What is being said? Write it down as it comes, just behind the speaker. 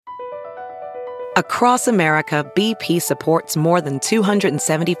Across America, BP supports more than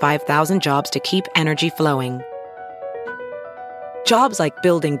 275,000 jobs to keep energy flowing. Jobs like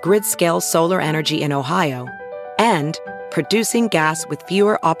building grid-scale solar energy in Ohio and producing gas with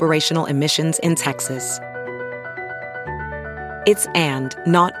fewer operational emissions in Texas. It's and,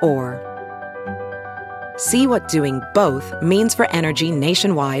 not or. See what doing both means for energy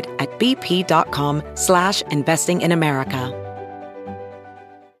nationwide at bp.com/investing in America.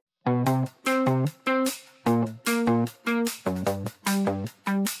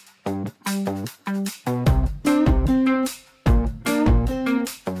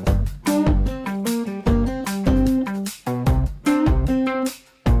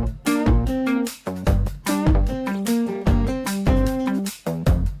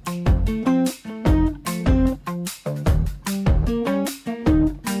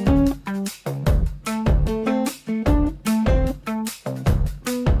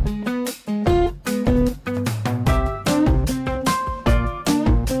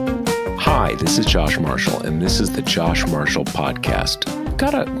 This is Josh Marshall, and this is the Josh Marshall Podcast. We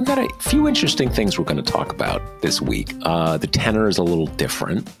got a few interesting things we're going to talk about this week. The tenor is a little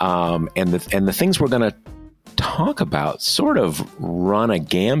different, and the things we're going to talk about sort of run a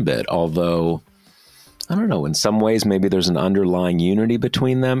gambit. Although I don't know, in some ways maybe there's an underlying unity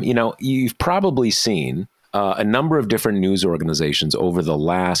between them. You know, you've probably seen a number of different news organizations over the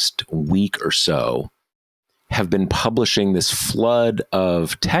last week or so have been publishing this flood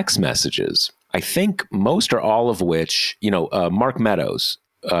of text messages. I think most or all of which, Mark Meadows,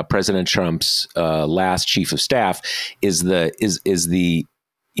 President Trump's last chief of staff, is the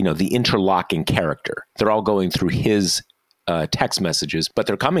interlocking character. They're all going through his text messages, but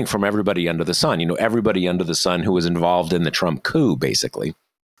they're coming from everybody under the sun. Everybody under the sun who was involved in the Trump coup, basically,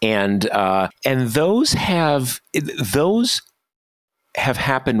 and those have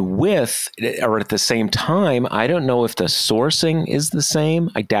happened with, or at the same time. I don't know if the sourcing is the same.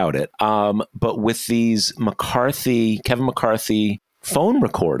 I doubt it. But with these Kevin McCarthy phone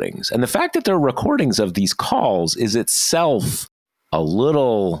recordings, and the fact that there are recordings of these calls is itself a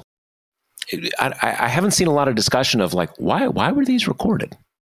little. I haven't seen a lot of discussion of like why were these recorded?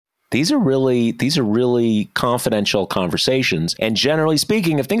 These are really confidential conversations, and generally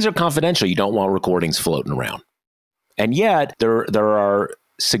speaking, if things are confidential, you don't want recordings floating around. And yet there are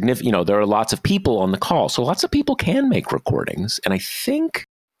significant, there are lots of people on the call. So lots of people can make recordings. And I think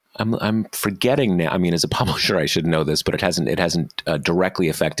I'm forgetting now. I mean, as a publisher, I should know this, but it hasn't directly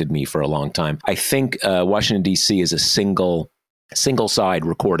affected me for a long time. I think Washington, D.C. is a single side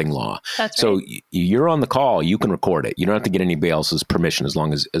recording law. That's right. So you're on the call, you can record it. You don't have to get anybody else's permission as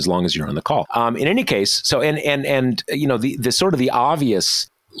long as you're on the call. In any case, so and the sort of the obvious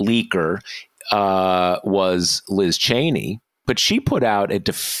leaker was Liz Cheney, but she put out a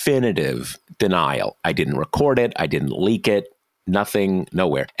definitive denial. I didn't record it. I didn't leak it. Nothing,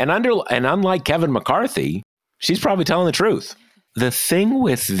 nowhere. And unlike Kevin McCarthy, she's probably telling the truth. The thing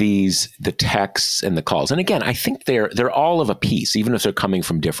with the texts and the calls, and again, I think they're all of a piece, even if they're coming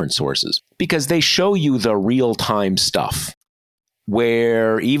from different sources, because they show you the real-time stuff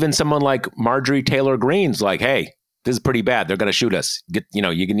where even someone like Marjorie Taylor Greene's like, hey, this is pretty bad. They're going to shoot us. You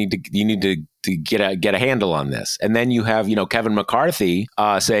need to get a handle on this. And then you have, Kevin McCarthy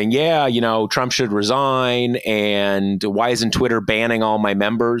saying, yeah, Trump should resign. And why isn't Twitter banning all my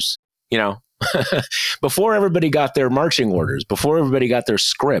members? Before everybody got their marching orders, before everybody got their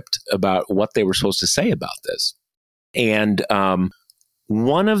script about what they were supposed to say about this. And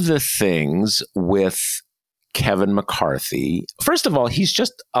one of the things with Kevin McCarthy, first of all, he's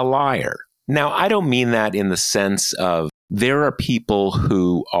just a liar. Now, I don't mean that in the sense of there are people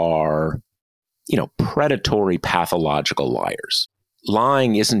who are, predatory, pathological liars.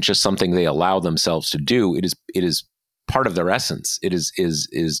 Lying isn't just something they allow themselves to do. It is part of their essence. It is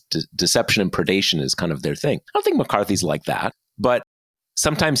deception and predation is kind of their thing. I don't think McCarthy's like that, but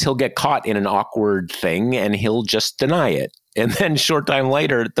sometimes he'll get caught in an awkward thing and he'll just deny it. And then short time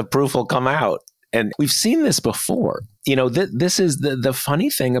later, the proof will come out. And we've seen this before. This is the funny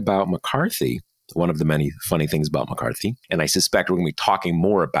thing about McCarthy, one of the many funny things about McCarthy. And I suspect we're going to be talking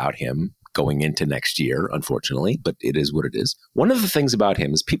more about him going into next year, unfortunately, but it is what it is. One of the things about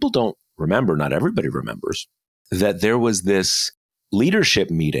him is people don't remember, not everybody remembers, that there was this leadership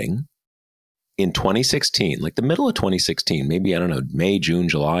meeting in 2016, like the middle of 2016, maybe, I don't know, May, June,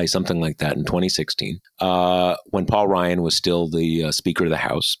 July, something like that in 2016, when Paul Ryan was still the Speaker of the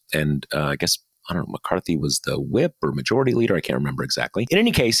House. And I guess, I don't know, McCarthy was the whip or majority leader. I can't remember exactly. In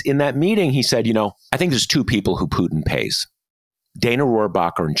any case, in that meeting, he said, I think there's two people who Putin pays, Dana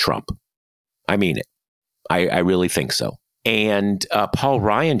Rohrabacher and Trump. I mean it. I really think so. And Paul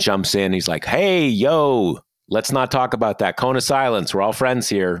Ryan jumps in. He's like, hey, yo, let's not talk about that. Cone of silence. We're all friends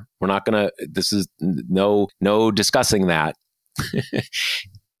here. We're not going to, this is no discussing that.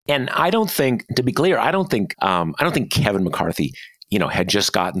 And I don't think, to be clear, I don't think Kevin McCarthy, had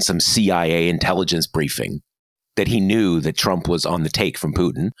just gotten some CIA intelligence briefing that he knew that Trump was on the take from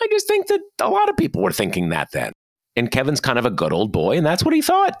Putin. I just think that a lot of people were thinking that then. And Kevin's kind of a good old boy, and that's what he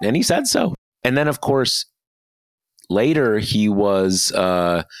thought, and he said so. And then, of course, later he was,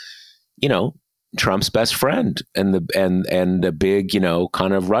 Trump's best friend and the big,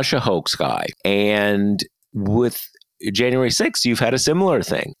 kind of Russia hoax guy. And with January 6th, you've had a similar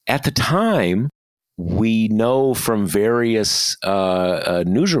thing. At the time, we know from various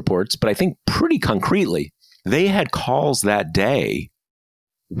news reports, but I think pretty concretely, they had calls that day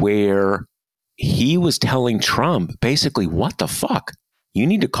where he was telling Trump, basically, what the fuck? You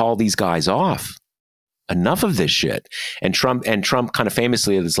need to call these guys off. Enough of this shit. And Trump kind of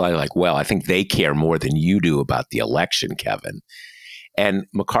famously is like, well, I think they care more than you do about the election, Kevin. And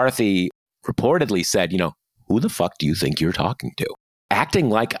McCarthy reportedly said, who the fuck do you think you're talking to? Acting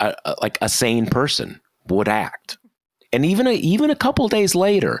like a sane person would act. And even a couple of days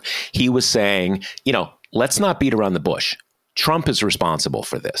later, he was saying, let's not beat around the bush. Trump is responsible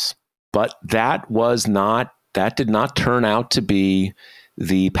for this. But that did not turn out to be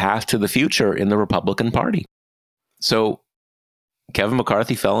the path to the future in the Republican Party. So Kevin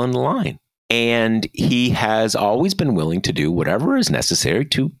McCarthy fell in line. And he has always been willing to do whatever is necessary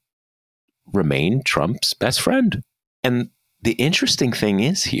to remain Trump's best friend. And the interesting thing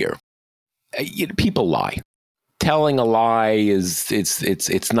is here, people lie. Telling a lie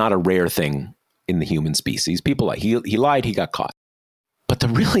it's not a rare thing in the human species. People lie. He lied, he got caught. But the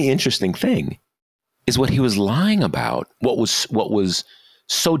really interesting thing is what he was lying about. What was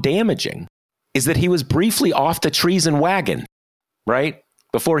so damaging is that he was briefly off the treason wagon, right?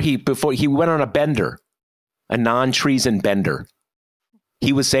 Before he went on a bender, a non-treason bender.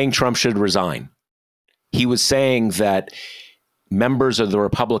 He was saying Trump should resign. He was saying that members of the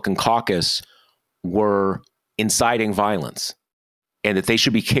Republican caucus were inciting violence and that they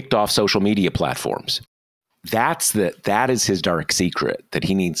should be kicked off social media platforms. That is his dark secret that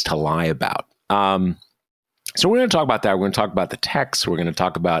he needs to lie about. So we're going to talk about that. We're going to talk about the texts. We're going to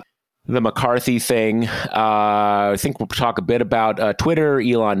talk about the McCarthy thing. I think we'll talk a bit about Twitter,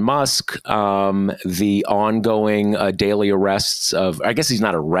 Elon Musk, the ongoing daily arrests of, I guess he's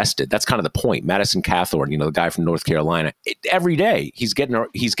not arrested. That's kind of the point. Madison Cawthorn, the guy from North Carolina, every day he's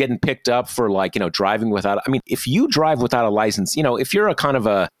getting picked up for driving without, if you drive without a license, if you're a kind of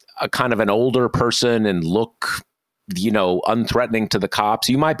an older person and look, unthreatening to the cops,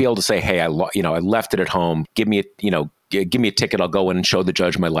 you might be able to say, hey, I left it at home. Give me a ticket. I'll go in and show the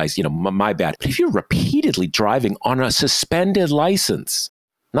judge my license. My bad. But if you're repeatedly driving on a suspended license,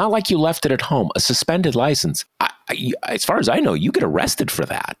 not like you left it at home, a suspended license, as far as I know, you get arrested for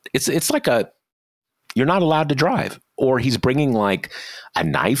that. It's like you're not allowed to drive. Or he's bringing like a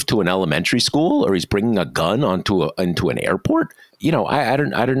knife to an elementary school, or he's bringing a gun into an airport. I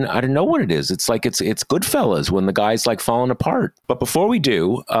don't know what it is. It's like it's Goodfellas when the guy's like falling apart. But before we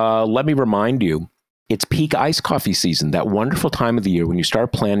do, let me remind you, it's peak iced coffee season, that wonderful time of the year when you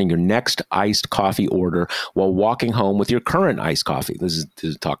start planning your next iced coffee order while walking home with your current iced coffee. This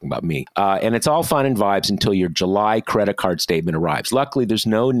is talking about me. And it's all fun and vibes until your July credit card statement arrives. Luckily, there's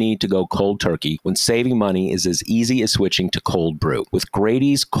no need to go cold turkey when saving money is as easy as switching to cold brew. With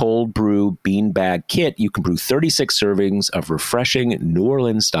Grady's Cold Brew Beanbag Kit, you can brew 36 servings of refreshing New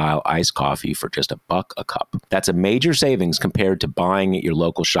Orleans-style iced coffee for just $1 a cup. That's a major savings compared to buying at your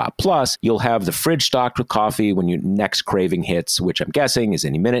local shop. Plus, you'll have the fridge stocked with coffee when your next craving hits, which I'm guessing is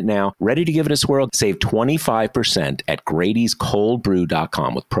any minute now. Ready to give it a swirl? Save 25% at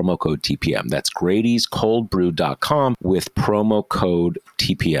Grady'sColdBrew.com with promo code TPM. That's Grady'sColdBrew.com with promo code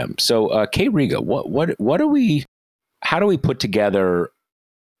TPM. So, Kate Riga, how do we put together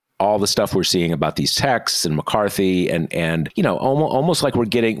all the stuff we're seeing about these texts and McCarthy and almost like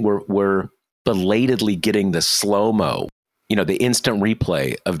we're belatedly getting the slow-mo, the instant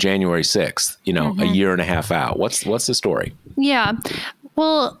replay of January 6th, a year and a half out. What's the story? Yeah.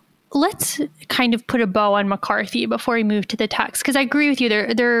 Well, let's kind of put a bow on McCarthy before we move to the text, because I agree with you.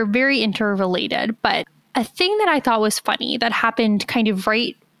 They're very interrelated. But a thing that I thought was funny that happened kind of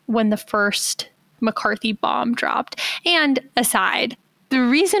right when the first McCarthy bomb dropped. And aside, the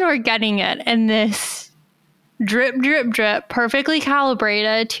reason we're getting it in this drip, drip, drip, perfectly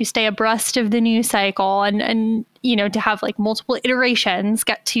calibrated to stay abreast of the news cycle and to have like multiple iterations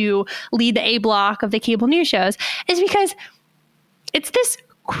get to lead the A block of the cable news shows is because it's this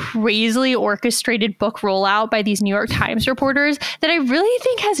crazily orchestrated book rollout by these New York Times reporters that I really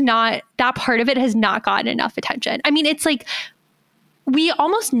think that part of it has not gotten enough attention. I mean, it's like we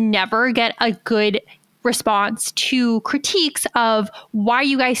almost never get a good response to critiques of why are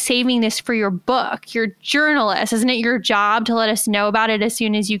you guys saving this for your book? You're journalists. Isn't it your job to let us know about it as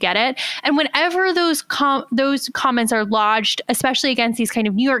soon as you get it? And whenever those comments are lodged, especially against these kind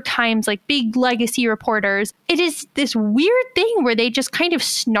of New York Times, like big legacy reporters, it is this weird thing where they just kind of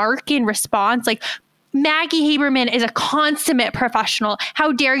snark in response, like, Maggie Haberman is a consummate professional.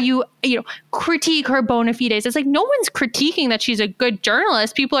 How dare you, critique her bona fides? It's like no one's critiquing that she's a good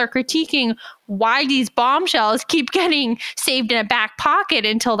journalist. People are critiquing why these bombshells keep getting saved in a back pocket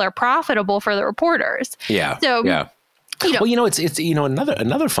until they're profitable for the reporters. Yeah. So, yeah. Well, it's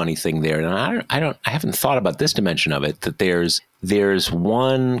another funny thing there, and I haven't thought about this dimension of it, that there's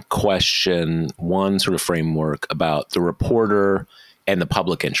one question, one sort of framework about the reporter and the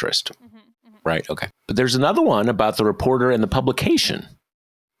public interest. Right. Okay. But there's another one about the reporter and the publication.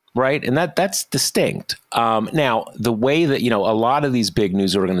 Right. And that's distinct. Now, the way that, a lot of these big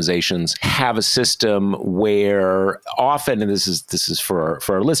news organizations have a system where often, and this is for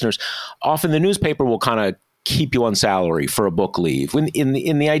our listeners, often the newspaper will kind of keep you on salary for a book leave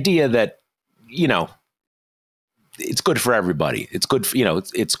in the idea that, it's good for everybody. It's good for,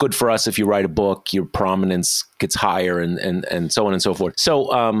 it's good for us if you write a book, your prominence gets higher and so on and so forth. So,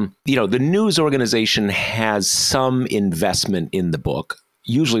 the news organization has some investment in the book,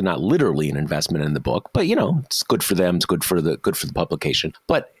 usually not literally an investment in the book, but, it's good for them. It's good for the publication.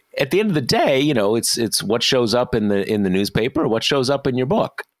 But at the end of the day, it's what shows up in the newspaper, what shows up in your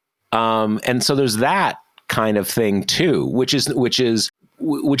book. And so there's that kind of thing too, which is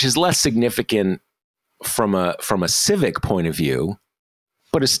less significant from a civic point of view,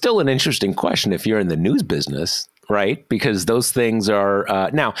 but it's still an interesting question if you're in the news business, right? Because those things are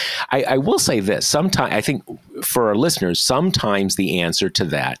now. I will say this: sometimes I think for our listeners, sometimes the answer to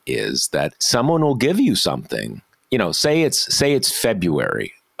that is that someone will give you something. Say it's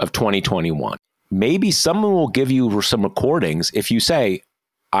February of 2021. Maybe someone will give you some recordings if you say,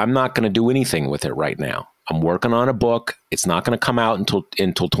 "I'm not going to do anything with it right now. I'm working on a book. It's not going to come out until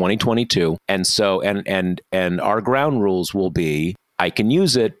 2022. And so, and our ground rules will be, I can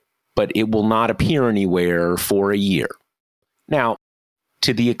use it, but it will not appear anywhere for a year." Now,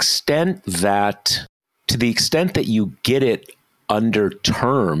 to the extent that you get it under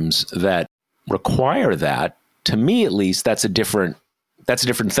terms that require that, to me at least, that's a different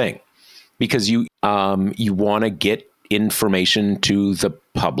thing, because you want to get information to the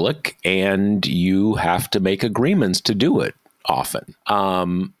public and you have to make agreements to do it often.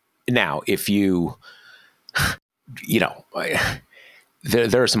 Now, if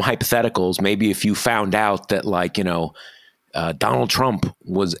there are some hypotheticals. Maybe if you found out that Donald Trump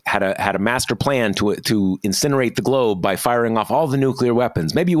had a master plan to incinerate the globe by firing off all the nuclear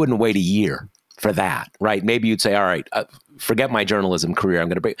weapons, maybe you wouldn't wait a year for that, right? Maybe you'd say, all right, forget my journalism career. I'm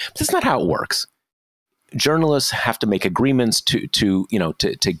going to break. But that's not how it works. Journalists have to make agreements to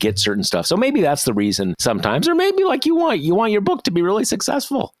get certain stuff. So maybe that's the reason sometimes, or maybe you want your book to be really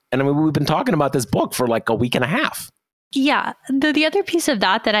successful. And I mean, we've been talking about this book for a week and a half. Yeah. The other piece of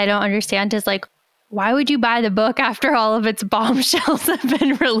that I don't understand is why would you buy the book after all of its bombshells have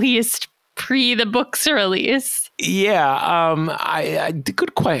been released pre the book's release? Yeah.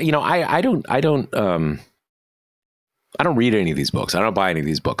 Good question. I don't read any of these books. I don't buy any of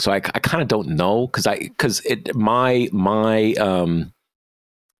these books. So I kind of don't know because my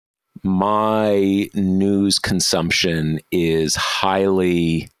news consumption is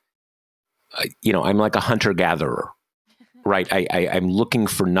highly, I'm like a hunter gatherer, right? I'm looking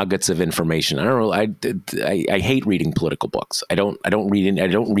for nuggets of information. I don't know. I hate reading political books. I don't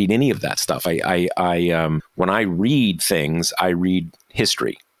read any of that stuff. When I read things, I read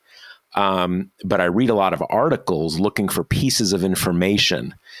history. But I read a lot of articles looking for pieces of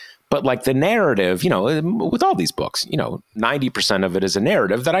information. But the narrative, with all these books, 90% of it is a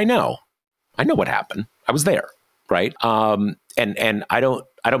narrative that I know. I know what happened. I was there, right? And I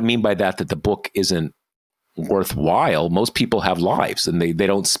don't mean by that the book isn't worthwhile. Most people have lives and they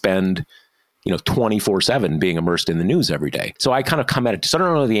don't spend 24/7 being immersed in the news every day. So I kind of come at it. So I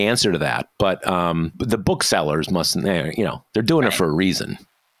don't know the answer to that, but the booksellers mustn't, they're doing it for a reason.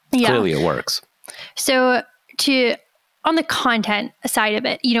 Yeah. Clearly it works. So on the content side of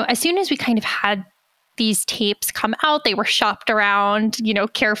it, as soon as we kind of had these tapes come out. They were shopped around,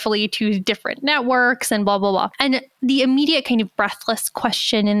 carefully to different networks and blah, blah, blah. And the immediate kind of breathless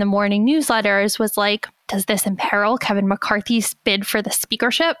question in the morning newsletters was like, does this imperil Kevin McCarthy's bid for the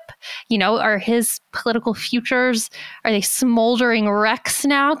speakership? Are his political futures, are they smoldering wrecks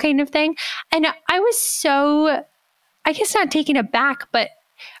now, kind of thing? And I was so, I guess, not taken aback, but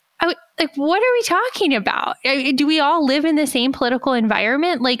what are we talking about? Do we all live in the same political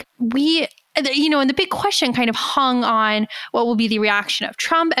environment? And the big question kind of hung on what will be the reaction of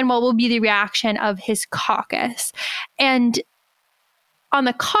Trump and what will be the reaction of his caucus. And on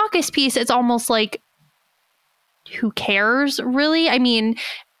the caucus piece, it's almost like, who cares, really? I mean,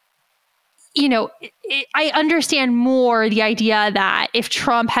 I understand more the idea that if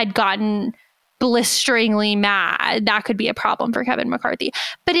Trump had gotten blisteringly mad, that could be a problem for Kevin McCarthy.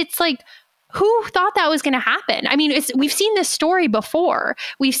 But it's like, who thought that was going to happen? I mean, we've seen this story before.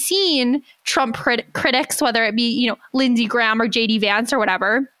 We've seen Trump critics, whether it be, Lindsey Graham or JD Vance or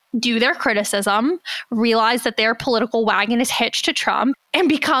whatever, do their criticism, realize that their political wagon is hitched to Trump and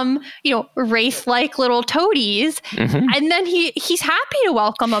become, wraith-like little toadies. Mm-hmm. And then he's happy to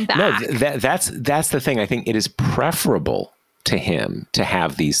welcome them back. No, that's the thing. I think it is preferable to him to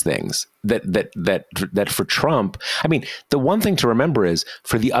have these things that for Trump. I mean, the one thing to remember is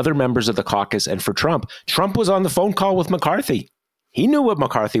for the other members of the caucus and for Trump was on the phone call with McCarthy. He knew what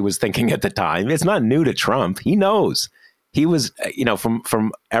McCarthy was thinking at the time. It's not new to Trump. He knows. He was,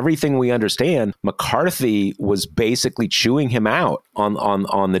 from everything we understand, McCarthy was basically chewing him out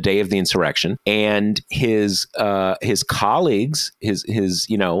on the day of the insurrection, and his colleagues, his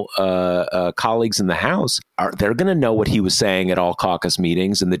colleagues in the House they're going to know what he was saying at all caucus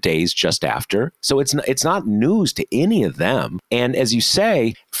meetings in the days just after. So it's not news to any of them. And as you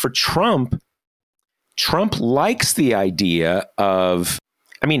say, for Trump likes the idea of,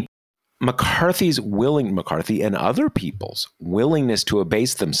 McCarthy and other people's willingness to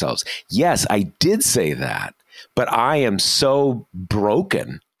abase themselves. Yes, I did say that, but I am so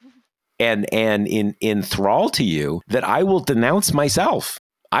broken and in thrall to you that I will denounce myself.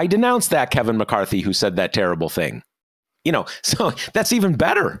 I denounce that Kevin McCarthy who said that terrible thing. So that's even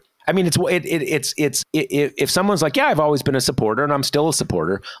better. I mean, it's if someone's like, yeah, I've always been a supporter and I'm still a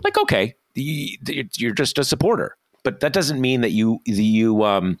supporter. Like, okay, you're just a supporter, but that doesn't mean that you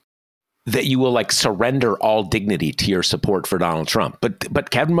will like surrender all dignity to your support for Donald Trump. But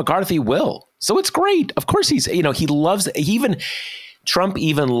Kevin McCarthy will. So it's great. Of course Trump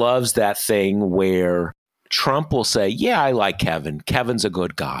even loves that thing where Trump will say, yeah, I like Kevin. Kevin's a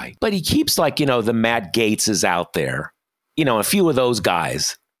good guy. But he keeps the Matt Gaetz is out there, a few of those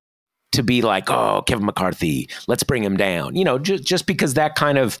guys to be like, oh, Kevin McCarthy, let's bring him down. Just because that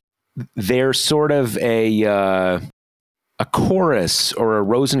kind of, they're sort of a chorus or a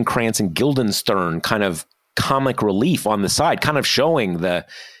Rosencrantz and Guildenstern kind of comic relief on the side, kind of showing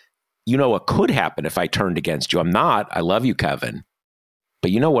what could happen if I turned against you. I'm not. I love you, Kevin.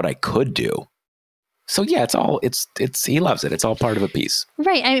 But you know what I could do? So yeah, he loves it. It's all part of a piece.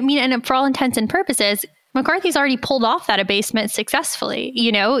 Right. I mean, and for all intents and purposes, McCarthy's already pulled off that abasement successfully.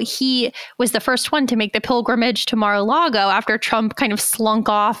 He was the first one to make the pilgrimage to Mar-a-Lago after Trump kind of slunk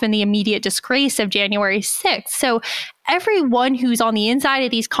off in the immediate disgrace of January 6th. So everyone who's on the inside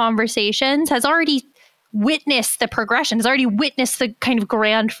of these conversations has already witnessed the progression, has already witnessed the kind of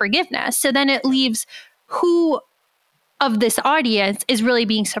grand forgiveness. So then it leaves who of this audience is really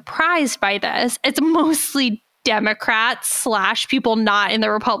being surprised by this. It's mostly Democrats / people not in the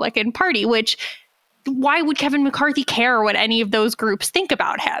Republican Party, which why would Kevin McCarthy care what any of those groups think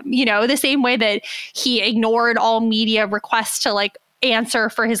about him? The same way that he ignored all media requests to answer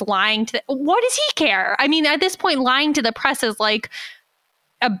for his lying to what does he care? I mean, at this point, lying to the press is like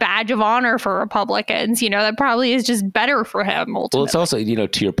a badge of honor for Republicans. That probably is just better for him ultimately. Well, it's also,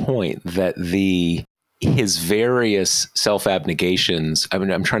 to your point that his various self-abnegations,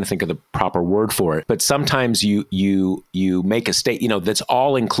 I'm trying to think of the proper word for it, but sometimes you make a state, that's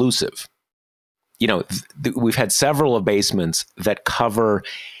all inclusive. We've had several abasements that cover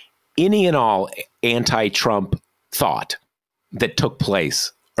any and all anti-Trump thought that took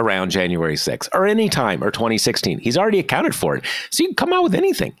place around January 6th or any time or 2016. He's already accounted for it. So you can come out with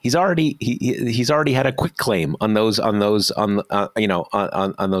anything. He's already had a quick claim on those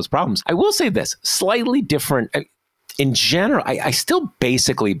problems. I will say this, slightly different in general. I still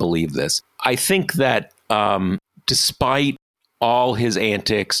basically believe this. I think that despite all his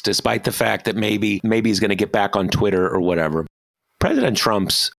antics, despite the fact that maybe he's going to get back on Twitter or whatever, President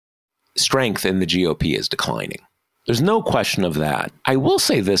Trump's strength in the GOP is declining. There's no question of that. I will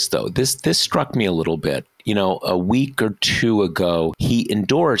say this, though. This struck me a little bit. A week or two ago, he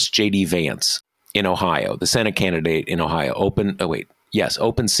endorsed JD Vance in Ohio, the Senate candidate in Ohio, open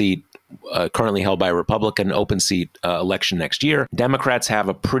seat, currently held by a Republican, open seat election next year. Democrats have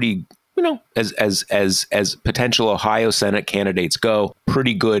a pretty, as potential Ohio Senate candidates go,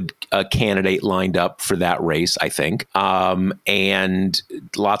 pretty good candidate lined up for that race, I think. And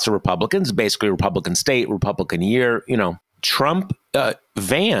lots of Republicans, basically Republican state, Republican year, Trump,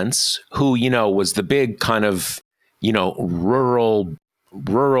 Vance, who, was the big kind of,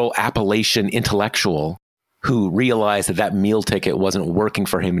 rural Appalachian intellectual who realized that meal ticket wasn't working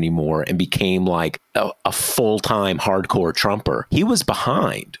for him anymore and became like a full-time hardcore Trumper. He was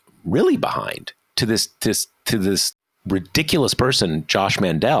behind, really behind, to this ridiculous person, Josh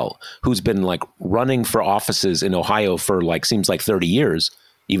Mandel, who's been like running for offices in Ohio for seems like 30 years,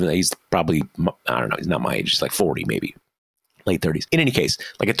 even though he's probably, I don't know, he's not my age, he's like 40 maybe, late 30s. In any case,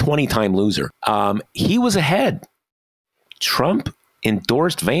 like a 20-time loser. He was ahead. Trump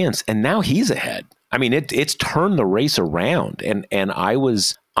endorsed Vance, and now he's ahead. I mean, it's turned the race around, and I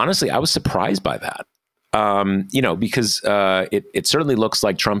was surprised by that. Because it certainly looks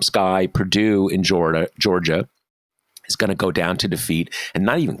like Trump's guy Perdue in Georgia is going to go down to defeat, and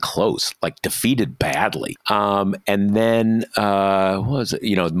not even close, like defeated badly. And then what was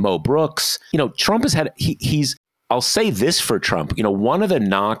it? Mo Brooks. Trump has had he's. I'll say this for Trump. One of the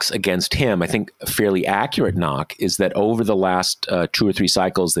knocks against him, I think a fairly accurate knock, is that over the last 2 or 3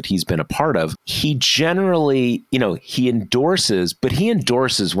 cycles that he's been a part of, he generally, he endorses, but he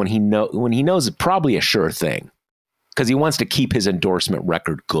endorses when he knows it's probably a sure thing, because he wants to keep his endorsement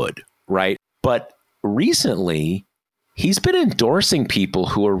record good, right? But recently, he's been endorsing people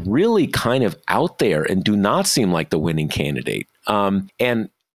who are really kind of out there and do not seem like the winning candidate. And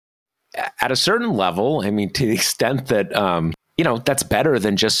at a certain level, I mean, to the extent that, that's better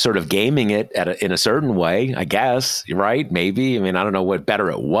than just sort of gaming it in a certain way, I guess, right? Maybe. I mean, I don't know what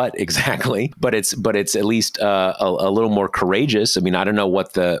better at what exactly, but it's at least a little more courageous. I mean, I don't know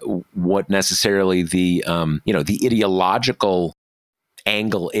what necessarily the ideological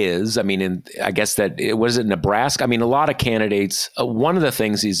angle is. I mean, I guess that it was Nebraska. I mean, a lot of candidates, one of the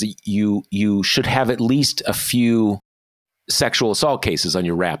things is you should have at least a few sexual assault cases on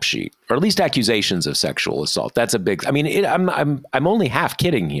your rap sheet, or at least accusations of sexual assault. That's a big, I mean, I'm only half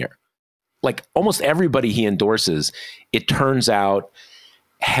kidding here. Like almost everybody he endorses, it turns out,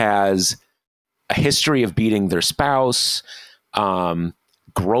 has a history of beating their spouse,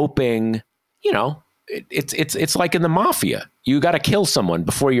 groping, it's like in the mafia. You got to kill someone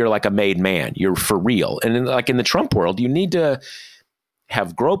before you're like a made man. You're for real. And in the Trump world, you need to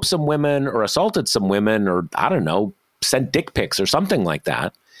have groped some women or assaulted some women, or I don't know, sent dick pics or something like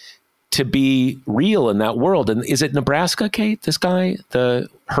that to be real in that world. And is it Nebraska, Kate, this guy, the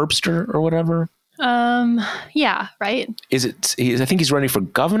Herbster or whatever? Yeah, right. Is it? I think he's running for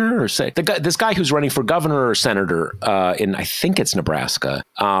governor, or this guy who's running for governor or senator in, I think it's Nebraska.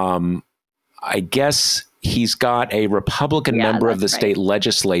 I guess he's got a Republican member of the state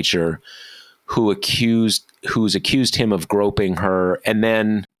legislature who's accused him of groping her, and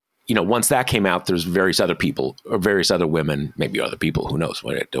then, once that came out, there's various other people, or various other women, maybe other people, who knows?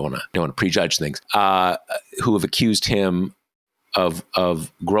 I don't want to prejudge things, who have accused him of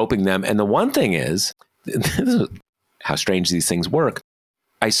groping them. And the one thing is, this is how strange these things work.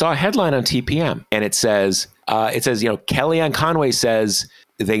 I saw a headline on TPM, and it says, Kellyanne Conway says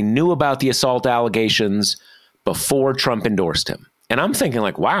they knew about the assault allegations before Trump endorsed him. And I'm thinking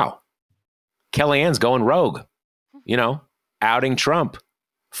like, wow, Kellyanne's going rogue, outing Trump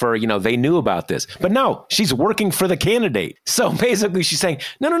for, they knew about this. But no, she's working for the candidate. So basically she's saying,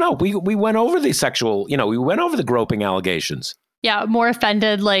 no, we went over the sexual, we went over the groping allegations. Yeah, more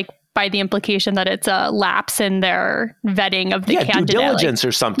offended by the implication that it's a lapse in their vetting of the candidate. Due diligence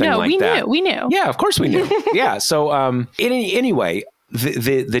or something like that. We knew. Yeah, of course we knew. Yeah. So anyway,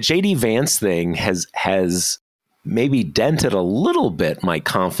 the JD Vance thing has maybe dented a little bit my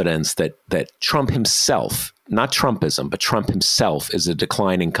confidence that Trump himself, not Trumpism, but Trump himself, is a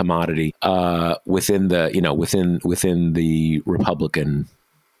declining commodity within the Republican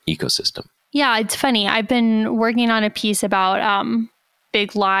ecosystem. Yeah, it's funny. I've been working on a piece about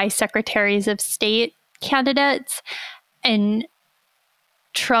big lie secretaries of state candidates, and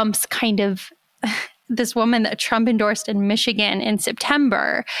Trump's kind of this woman that Trump endorsed in Michigan in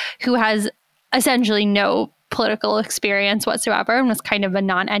September, who has essentially no political experience whatsoever and was kind of a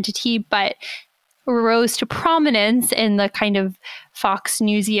non-entity, but rose to prominence in the kind of Fox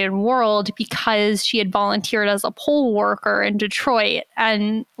Newsian world because she had volunteered as a poll worker in Detroit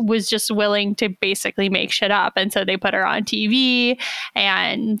and was just willing to basically make shit up. And so they put her on TV.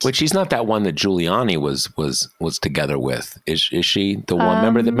 And which she's not that one that Giuliani was together with, is she the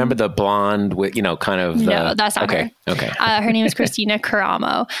one? Remember the blonde with, you know, kind of no, that's not her. Okay. Her name is Christina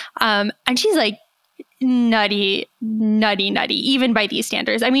Caramo, and she's like nutty, even by these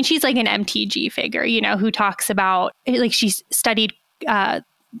standards. I mean, she's like an MTG figure, you know, who talks about, like, she's studied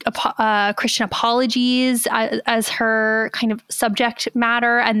Christian apologies as her kind of subject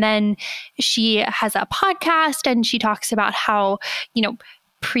matter. And then she has a podcast and she talks about how, you know,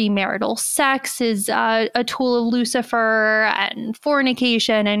 premarital sex is a tool of Lucifer, and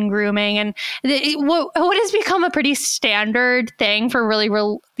fornication and grooming, and what has become a pretty standard thing for really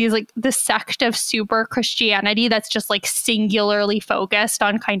these, like, the sect of super Christianity that's just like singularly focused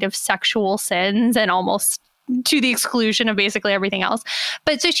on kind of sexual sins and almost to the exclusion of basically everything else.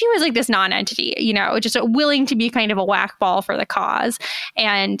 But so she was like this non-entity, you know, just willing to be kind of a whack ball for the cause.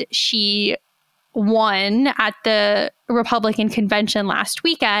 And she won at the Republican convention last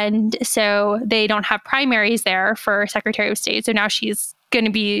weekend. So they don't have primaries there for Secretary of State. So now she's going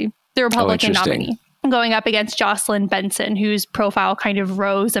to be the Republican nominee, going up against Jocelyn Benson, whose profile kind of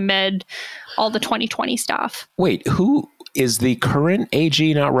rose amid all the 2020 stuff. Wait, who is the current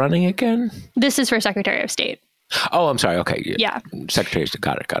AG not running again? This is for Secretary of State. Oh, I'm sorry. Okay. Yeah. Secretary of State.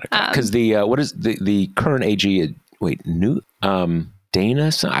 Got it. Because what is the current AG? Wait,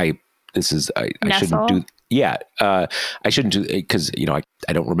 Dana? I shouldn't do. Yeah, I shouldn't do, because, you know,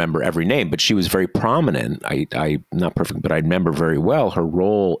 I don't remember every name, but she was very prominent. I'm not perfect, but I remember very well her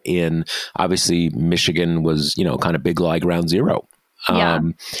role in, obviously, Michigan was, you know, kind of big lie ground zero.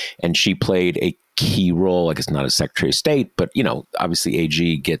 And she played a key role, I guess not as Secretary of State, but, you know, obviously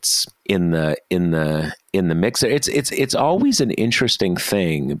AG gets in the mix. It's always an interesting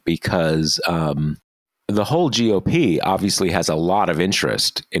thing because the whole GOP obviously has a lot of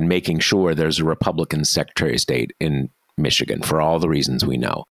interest in making sure there's a Republican Secretary of State in Michigan for all the reasons we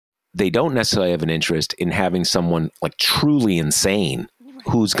know. They don't necessarily have an interest in having someone like truly insane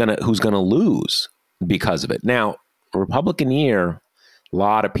who's gonna lose because of it. Now, Republican year, a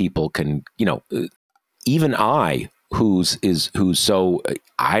lot of people can, you know, even who's so,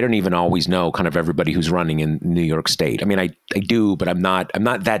 I don't even always know kind of everybody who's running in New York State. I mean, I do, but I'm not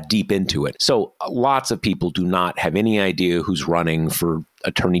that deep into it. So lots of people do not have any idea who's running for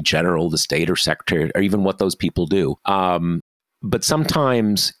Attorney General of the state or Secretary, or even what those people do. But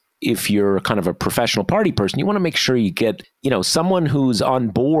sometimes if you're kind of a professional party person, you want to make sure you get, you know, someone who's on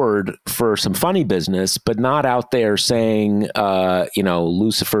board for some funny business, but not out there saying, you know,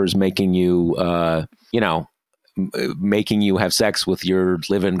 Lucifer's making you, you know, making you have sex with your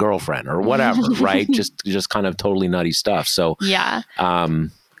live-in girlfriend or whatever, right? Just kind of totally nutty stuff. So yeah, I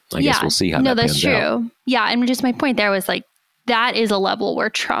guess we'll see how that pans out. No, that's true. Yeah, and just my point there was like, that is a level where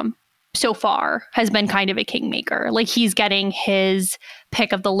Trump so far has been kind of a kingmaker. Like, he's getting his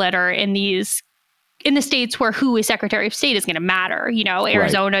pick of the litter in the states where who is Secretary of State is going to matter. You know,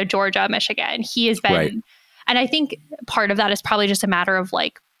 Arizona, right. Georgia, Michigan. He has been, right. And I think part of that is probably just a matter of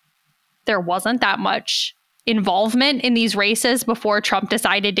like, there wasn't that much involvement in these races before Trump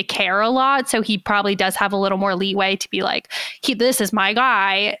decided to care a lot. So he probably does have a little more leeway to be like, this is my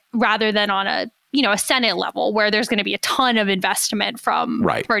guy, rather than on a Senate level where there's going to be a ton of investment from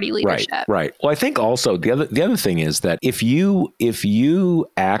party leadership. Right. Well, I think also the other thing is that if you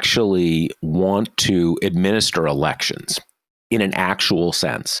actually want to administer elections in an actual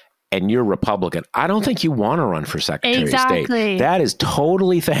sense, and you're Republican, I don't think you want to run for Secretary of State. That is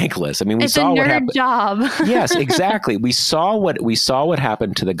totally thankless. I mean, it's saw what happened. It's a nerd job. Yes, exactly. We saw what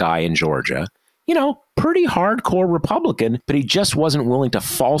happened to the guy in Georgia. You know, pretty hardcore Republican, but he just wasn't willing to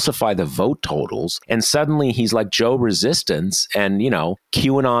falsify the vote totals. And suddenly he's like Joe Resistance, and, you know,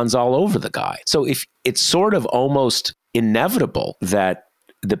 QAnon's all over the guy. So if it's sort of almost inevitable that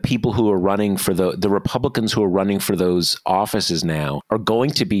the people who are running for the Republicans who are running for those offices now are going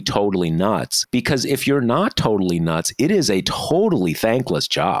to be totally nuts, because if you're not totally nuts, it is a totally thankless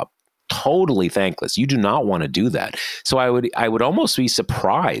job. Totally thankless. You do not want to do that. So I would almost be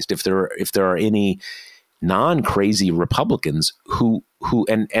surprised if there are any non-crazy Republicans who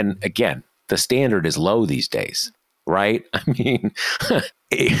and again, the standard is low these days, right? I mean,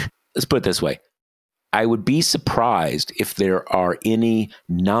 let's put it this way. I would be surprised if there are any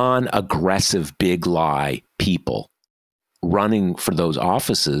non-aggressive big lie people running for those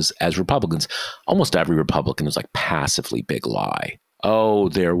offices as Republicans. Almost every Republican is like passively big lie. Oh,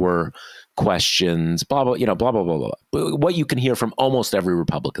 there were questions, blah, blah, blah, blah, blah, blah. What you can hear from almost every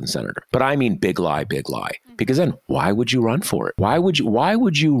Republican senator. But I mean, big lie, big lie. Because then why would you run for it? Why would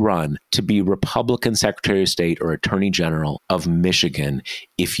you run to be Republican Secretary of State or Attorney General of Michigan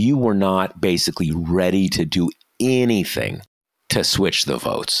if you were not basically ready to do anything to switch the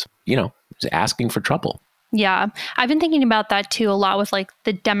votes? Asking for trouble. Yeah, I've been thinking about that too a lot with like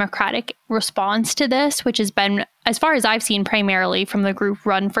the Democratic response to this, which has been, as far as I've seen, primarily from the group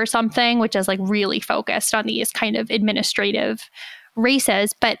Run for Something, which is like really focused on these kind of administrative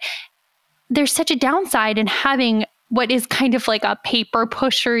races. But there's such a downside in having what is kind of like a paper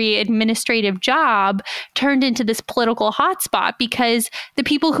pushery administrative job turned into this political hotspot, because the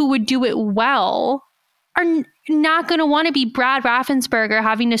people who would do it well are not going to want to be Brad Raffensperger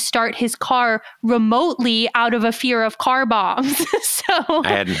having to start his car remotely out of a fear of car bombs. So I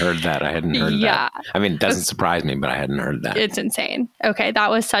hadn't heard that. That. I mean, it doesn't surprise me, but I hadn't heard that. It's insane. Okay,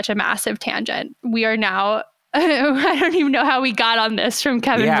 that was such a massive tangent. We are now, I don't even know how we got on this from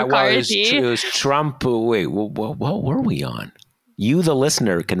Kevin McCarthy. Well, it was Trump. Wait, what were we on? You, the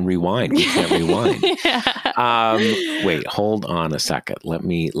listener, can rewind. You can't rewind. Wait, hold on a second. Let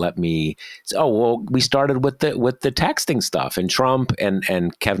me. Oh, well, we started with the texting stuff and Trump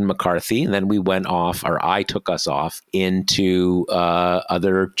and Kevin McCarthy, and then we went off, or I took us off into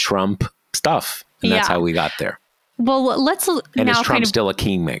other Trump stuff, and that's how we got there. Well, let's and now is Trump still a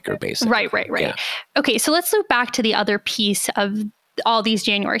kingmaker, basically? Right. Yeah. Okay, so let's loop back to the other piece of all these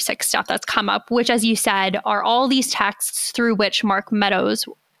January 6th stuff that's come up, which, as you said, are all these texts through which Mark Meadows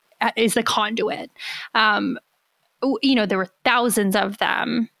is the conduit. There were thousands of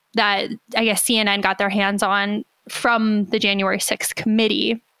them that I guess CNN got their hands on from the January 6th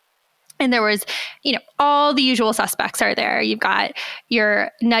committee. And there was, all the usual suspects are there. You've got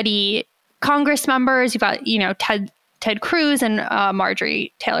your nutty Congress members. You've got, Ted Cruz and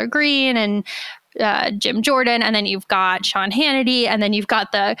Marjorie Taylor Greene and Jim Jordan, and then you've got Sean Hannity, and then you've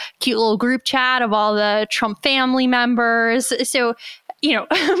got the cute little group chat of all the Trump family members. So,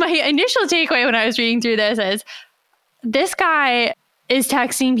 my initial takeaway when I was reading through this is this guy is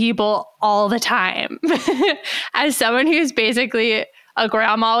texting people all the time. As someone who's basically a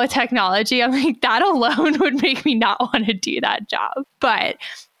grandma with technology, I'm like, that alone would make me not want to do that job. But,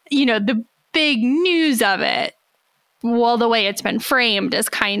 the big news of it, well, the way it's been framed is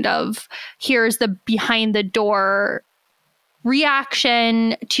kind of, here's the behind the door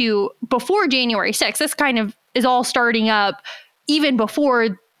reaction to before January 6th. This kind of is all starting up even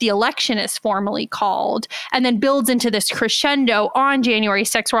before the election is formally called, and then builds into this crescendo on January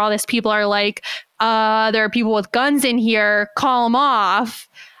 6th, where all these people are like, there are people with guns in here, call them off.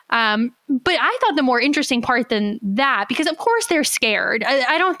 But I thought the more interesting part than that, because of course they're scared.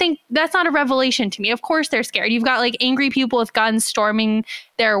 I don't think that's not a revelation to me. Of course they're scared. You've got like angry people with guns storming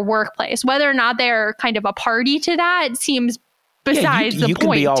their workplace. Whether or not they're kind of a party to that seems besides the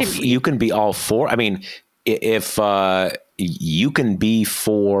point to me. You can be all for, I mean, if you can be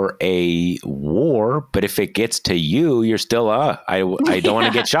for a war, but if it gets to you, you're still I don't want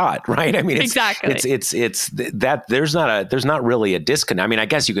to get shot, right? I mean, exactly. It's that there's not really a disconnect. I mean, I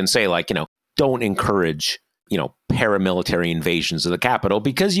guess you can say like, don't encourage, paramilitary invasions of the Capitol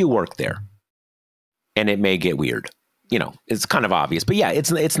because you work there, and it may get weird. It's kind of obvious, but yeah,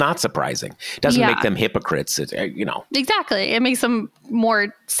 it's not surprising. It doesn't make them hypocrites. Exactly. It makes them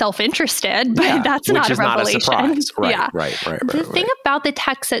more self-interested, but that's not a revelation. Not a surprise. Right, yeah. right. The thing about the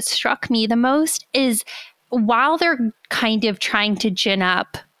text that struck me the most is while they're kind of trying to gin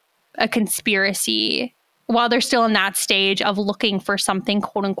up a conspiracy, while they're still in that stage of looking for something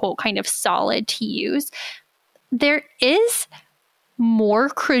quote unquote kind of solid to use, there is more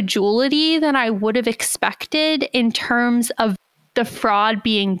credulity than I would have expected in terms of the fraud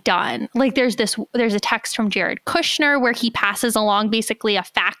being done. Like there's a text from Jared Kushner where he passes along basically a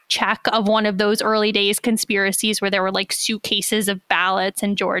fact check of one of those early days conspiracies where there were like suitcases of ballots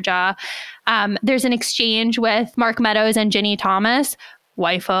in Georgia. There's an exchange with Mark Meadows and Ginny Thomas,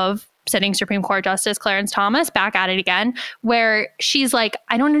 wife of sitting Supreme Court Justice Clarence Thomas, back at it again, where she's like,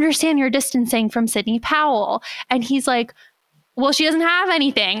 I don't understand your distancing from Sidney Powell. And he's like, well, she doesn't have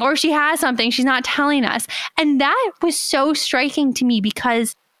anything, or if she has something, she's not telling us. And that was so striking to me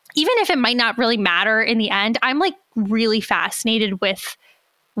because even if it might not really matter in the end, I'm like really fascinated with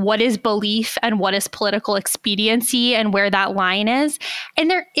what is belief and what is political expediency and where that line is.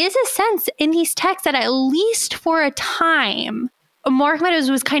 And there is a sense in these texts that at least for a time, Mark Meadows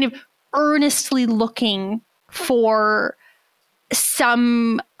was kind of earnestly looking for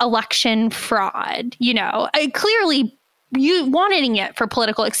some election fraud, clearly you wanting it for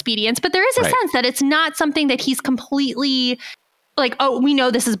political expedience, but there is a sense that it's not something that he's completely like, oh, we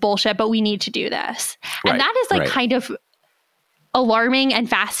know this is bullshit, but we need to do this. And that is like kind of alarming and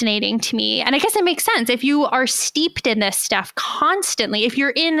fascinating to me. And I guess it makes sense. If you are steeped in this stuff constantly, if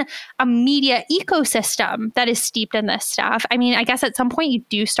you're in a media ecosystem that is steeped in this stuff, I mean, I guess at some point you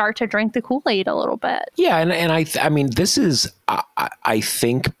do start to drink the Kool-Aid a little bit. Yeah. And I mean, this is, I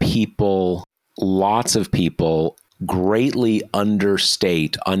think lots of people greatly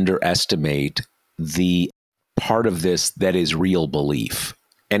underestimate the part of this that is real belief.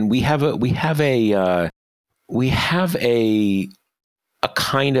 And we have a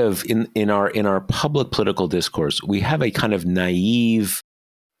kind of in our public political discourse, we have a kind of naive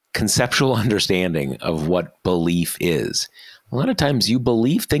conceptual understanding of what belief is. A lot of times you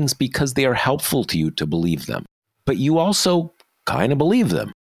believe things because they are helpful to you to believe them, but you also kind of believe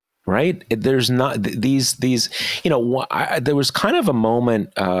them, right? There's not these, there was kind of a moment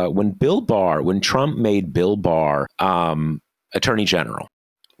when Trump made Bill Barr Attorney General.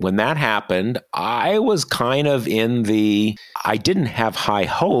 When that happened, I was kind of I didn't have high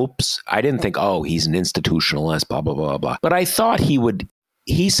hopes. I didn't think, oh, he's an institutionalist, blah, blah, blah, blah. But I thought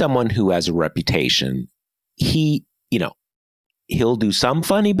he's someone who has a reputation. He'll do some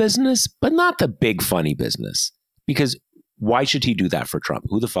funny business, but not the big funny business. Because why should he do that for Trump?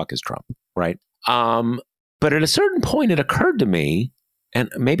 Who the fuck is Trump, right? But at a certain point, it occurred to me,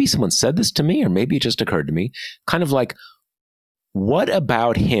 and maybe someone said this to me, or maybe it just occurred to me, kind of like, what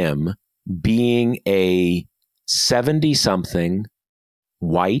about him being a 70-something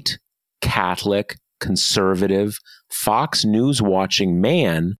white, Catholic, conservative, Fox News watching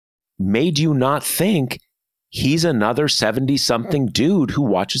man made you not think he's another 70-something dude who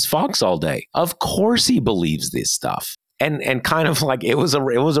watches Fox all day? Of course he believes this stuff. And kind of like it was a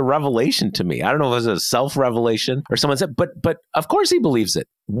revelation to me. I don't know if it was a self-revelation or someone said, but of course he believes it.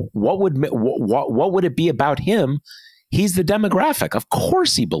 What would it be about him? He's the demographic. Of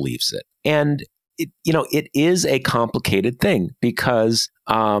course he believes it. And it is a complicated thing because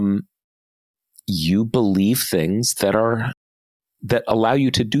you believe things that allow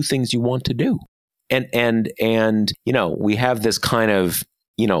you to do things you want to do. And we have this kind of,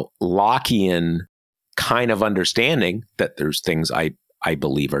 Lockean kind of understanding that there's things I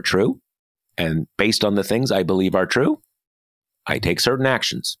believe are true. And based on the things I believe are true, I take certain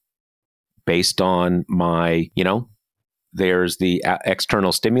actions based on my, there's the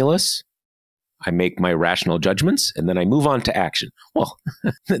external stimulus. I make my rational judgments and then I move on to action. Well,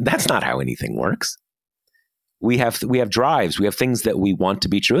 that's not how anything works. We have drives, we have things that we want to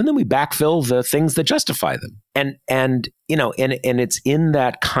be true, and then we backfill the things that justify them. And it's in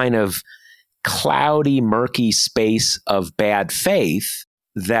that kind of cloudy, murky space of bad faith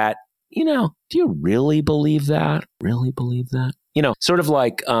that, do you really believe that? Really believe that? Sort of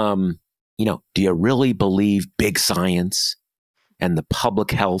like, do you really believe big science and the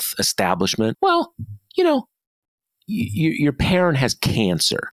public health establishment? Well, your parent has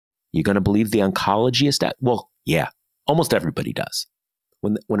cancer. You're going to believe the oncology well, yeah, almost everybody does.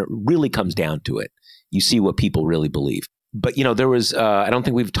 When it really comes down to it, you see what people really believe. But, there was, I don't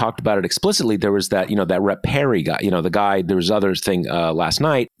think we've talked about it explicitly. There was that, that Rep. Perry guy, the guy, there was other thing last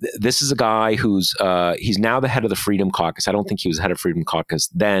night. This is a guy who's, he's now the head of the Freedom Caucus. I don't think he was head of Freedom Caucus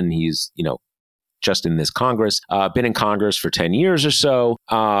then. He's, just in this Congress, been in Congress for 10 years or so,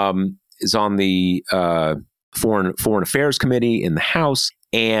 is on the Foreign Affairs Committee in the House.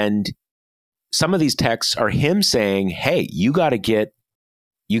 And some of these texts are him saying, hey, you got to get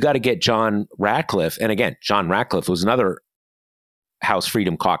John Ratcliffe. And again, John Ratcliffe was another House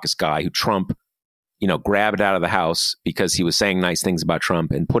Freedom Caucus guy who Trump, grabbed out of the House because he was saying nice things about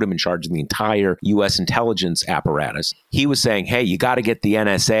Trump and put him in charge of the entire U.S. intelligence apparatus. He was saying, hey, you got to get the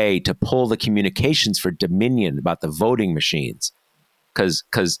NSA to pull the communications for Dominion about the voting machines because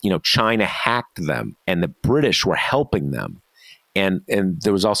China hacked them and the British were helping them. And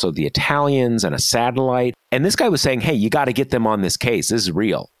there was also the Italians and a satellite. And this guy was saying, hey, you got to get them on this case. This is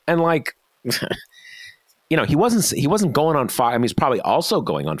real. And like, he wasn't going on Fox. I mean, he's probably also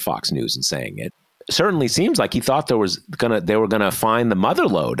going on Fox News and saying it. Certainly seems like he thought they were gonna find the mother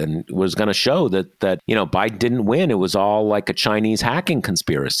lode and was gonna show that Biden didn't win. It was all like a Chinese hacking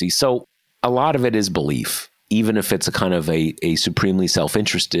conspiracy. So a lot of it is belief, even if it's a kind of a supremely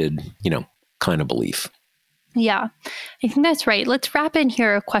self-interested, kind of belief. Yeah, I think that's right. Let's wrap in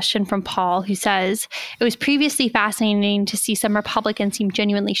here a question from Paul, who says, it was previously fascinating to see some Republicans seem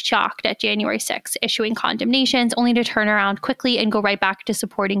genuinely shocked at January 6th, issuing condemnations only to turn around quickly and go right back to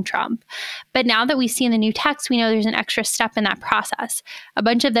supporting Trump. But now that we see in the new text, we know there's an extra step in that process. A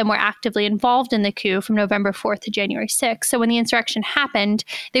bunch of them were actively involved in the coup from November 4th to January 6th. So when the insurrection happened,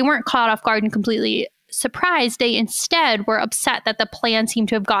 they weren't caught off guard and completely surprised. They instead were upset that the plan seemed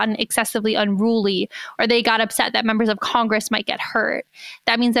to have gotten excessively unruly, or they got upset that members of Congress might get hurt.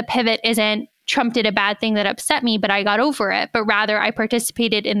 That means a pivot isn't Trump did a bad thing that upset me, but I got over it. But rather, I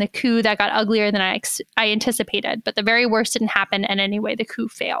participated in the coup that got uglier than I anticipated. But the very worst didn't happen. And anyway, the coup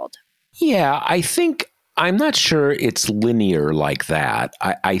failed. Yeah, I'm not sure it's linear like that.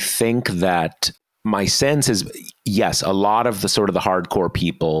 I think that my sense is, yes, a lot of the sort of the hardcore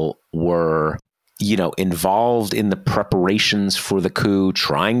people were, involved in the preparations for the coup,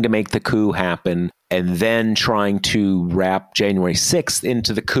 trying to make the coup happen, and then trying to wrap January 6th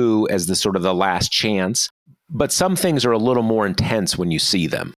into the coup as the sort of the last chance. But some things are a little more intense when you see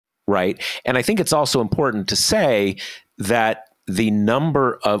them, right? And I think it's also important to say that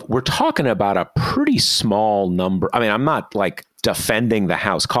we're talking about a pretty small number. I mean, I'm not like defending the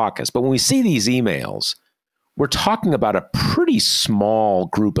House caucus, but when we see these emails, we're talking about a pretty small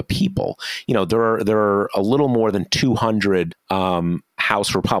group of people. There are a little more than 200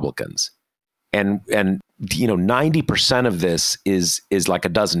 House Republicans, and 90% of this is like a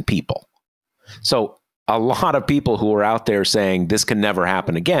dozen people. So a lot of people who are out there saying this can never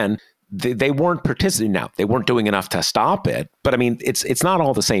happen again. They weren't participating. Now, they weren't doing enough to stop it, but I mean, it's not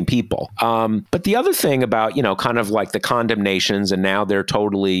all the same people. But the other thing about, kind of like the condemnations, and now they're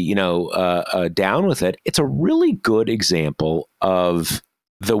totally, down with it. It's a really good example of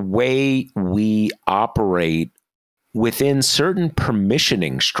the way we operate within certain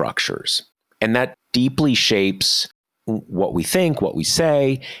permissioning structures. And that deeply shapes what we think, what we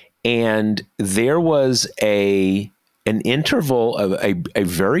say. And there was an interval of a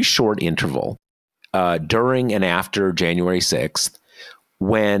very short interval during and after January 6th,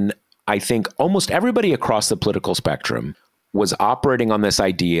 when I think almost everybody across the political spectrum was operating on this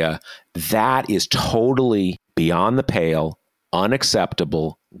idea that is totally beyond the pale,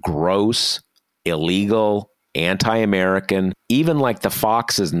 unacceptable, gross, illegal, anti-American. Even like the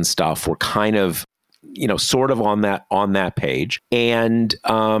Foxes and stuff were kind of, sort of on that page. And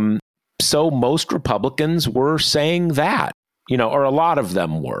so most Republicans were saying that, or a lot of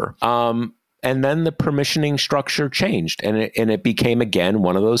them were. And then the permissioning structure changed, and it became, again,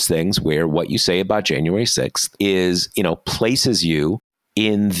 one of those things where what you say about January 6th is, places you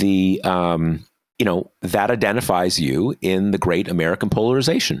in the, that identifies you in the great American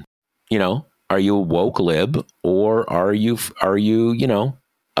polarization. Are you a woke lib, or are you,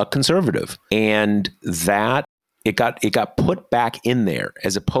 a conservative? And that it got put back in there,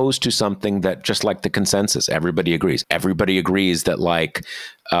 as opposed to something that, just like the consensus, everybody agrees. Everybody agrees that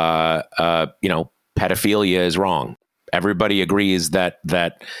pedophilia is wrong. Everybody agrees that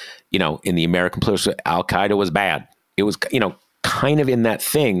in the American political, Al-Qaeda was bad. It was, kind of in that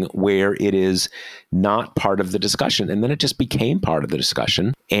thing where it is not part of the discussion. And then it just became part of the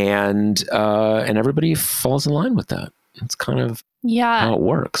discussion, and everybody falls in line with that. It's kind of how it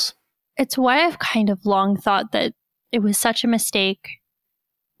works. It's why I've kind of long thought that it was such a mistake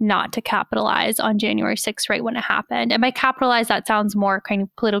not to capitalize on January 6th right when it happened. And by capitalize, that sounds more kind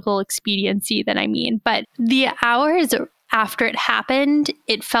of political expediency than I mean. But the hours after it happened,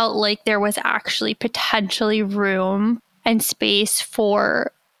 it felt like there was actually potentially room and space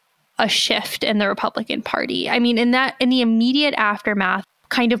for a shift in the Republican Party. I mean, in the immediate aftermath,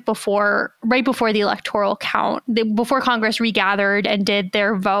 kind of right before the electoral count, before Congress regathered and did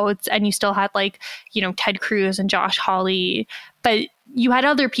their votes, and you still had Ted Cruz and Josh Hawley, but you had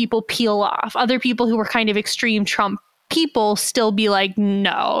other people peel off, other people who were kind of extreme Trump people still be like,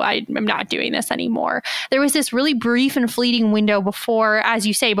 no, I'm not doing this anymore. There was this really brief and fleeting window before, as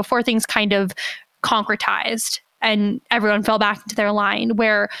you say, before things kind of concretized and everyone fell back into their line,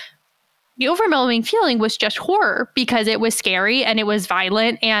 where the overwhelming feeling was just horror, because it was scary and it was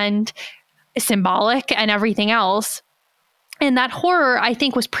violent and symbolic and everything else. And that horror, I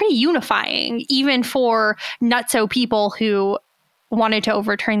think, was pretty unifying, even for nutso people who wanted to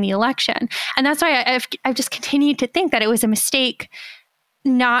overturn the election. And that's why I've just continued to think that it was a mistake,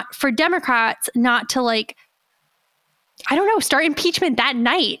 not for Democrats, not to start impeachment that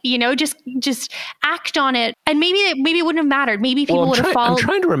night, just act on it. And maybe it wouldn't have mattered. Maybe people would have followed. I'm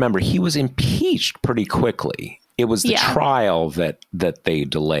trying to remember. He was impeached pretty quickly. It was the trial that they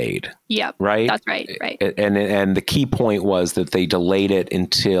delayed. Yep. Right? That's right. Right. And the key point was that they delayed it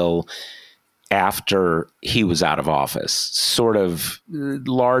until after he was out of office, sort of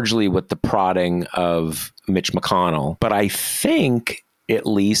largely with the prodding of Mitch McConnell. But I think at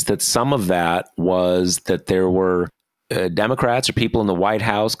least that some of that was that there were Democrats or people in the White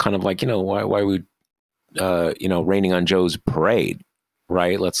House kind of like, why are we, raining on Joe's parade,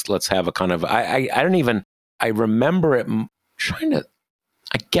 right? Let's have a kind of, I remember it trying to,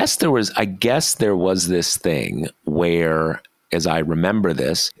 I guess there was this thing where, as I remember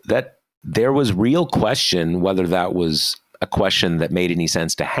this, that there was real question whether that was a question that made any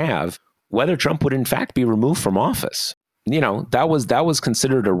sense to have, whether Trump would in fact be removed from office. That was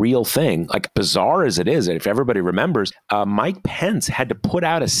considered a real thing. Like, bizarre as it is, if everybody remembers, Mike Pence had to put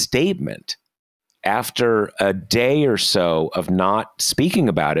out a statement after a day or so of not speaking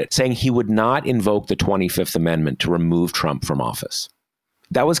about it, saying he would not invoke the 25th Amendment to remove Trump from office.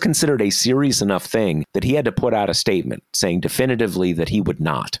 That was considered a serious enough thing that he had to put out a statement saying definitively that he would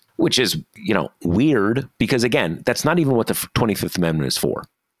not, which is, weird because, again, that's not even what the 25th Amendment is for.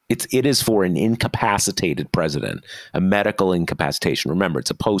 It is for an incapacitated president, a medical incapacitation. Remember, it's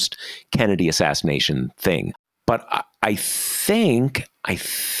a post-Kennedy assassination thing. But I think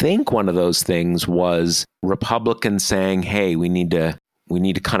one of those things was Republicans saying, hey, we need to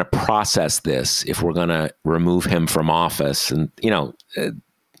kind of process this if we're going to remove him from office. And,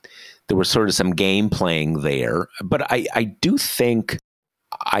 there was sort of some game playing there. But I think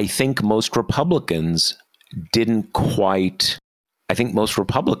most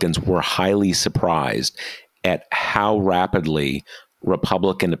Republicans were highly surprised at how rapidly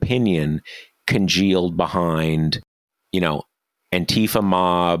Republican opinion congealed behind, Antifa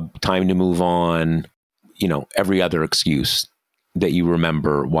mob, time to move on, every other excuse that you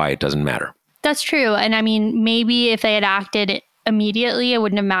remember why it doesn't matter. That's true. And I mean, maybe if they had acted immediately, it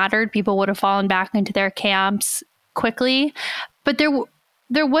wouldn't have mattered. People would have fallen back into their camps quickly. But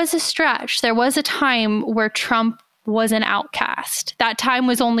there was a stretch. There was a time where Trump was an outcast. That time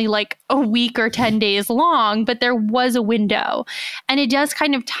was only like a week or 10 days long, but there was a window. And it does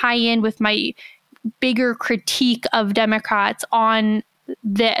kind of tie in with my bigger critique of Democrats on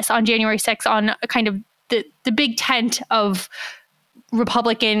January 6th, on kind of the big tent of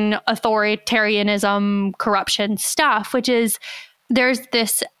Republican authoritarianism, corruption stuff, which is there's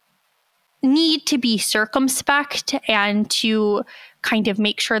this need to be circumspect and to kind of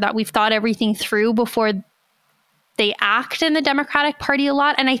make sure that we've thought everything through before they act in the Democratic Party a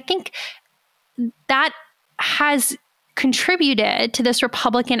lot. And I think that has contributed to this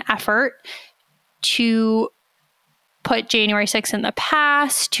Republican effort to put January 6th in the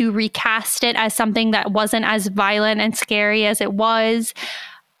past, to recast it as something that wasn't as violent and scary as it was.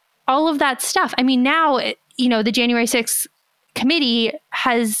 All of that stuff. I mean, now, the January 6th committee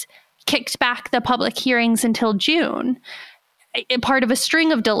has kicked back the public hearings until June. Part of a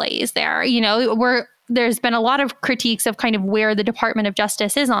string of delays there. There's been a lot of critiques of kind of where the Department of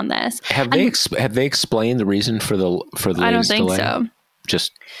Justice is on this. Have they explained the reason for the latest delay? I don't think so.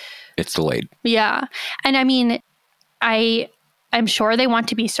 Just it's delayed. Yeah, and I mean, I'm sure they want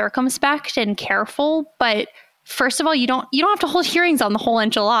to be circumspect and careful, but first of all, you don't have to hold hearings on the whole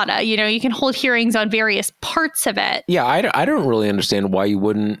enchilada. You can hold hearings on various parts of it. Yeah, I don't really understand why you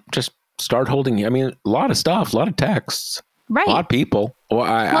wouldn't just start holding. I mean, a lot of stuff, a lot of texts. Right. A lot of people. Well,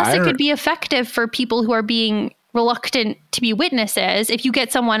 Plus, it could be effective for people who are being reluctant to be witnesses. If you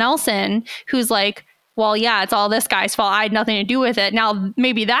get someone else in who's like, well, yeah, it's all this guy's fault. I had nothing to do with it. Now,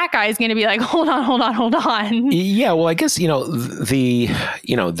 maybe that guy's going to be like, hold on. Yeah, well, I guess, there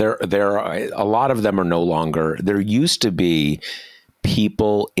are a lot of them are no longer. There used to be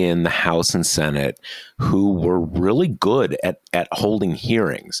people in the House and Senate who were really good at holding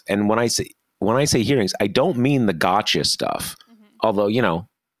hearings. And when I say hearings, I don't mean the gotcha stuff, although,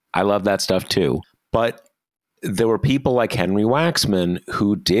 I love that stuff too. But there were people like Henry Waxman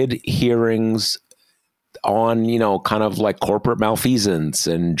who did hearings on, kind of like corporate malfeasance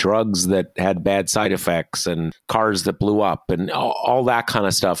and drugs that had bad side effects and cars that blew up and all that kind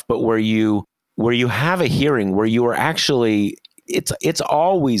of stuff. But where you have a hearing where you are actually, it's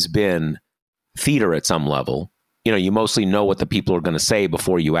always been theater at some level. You mostly know what the people are going to say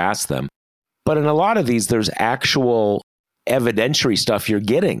before you ask them. But in a lot of these, there's actual evidentiary stuff you're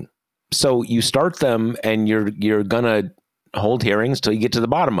getting. So you start them and you're going to hold hearings till you get to the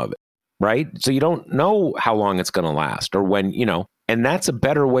bottom of it, right? So you don't know how long it's going to last or when, and that's a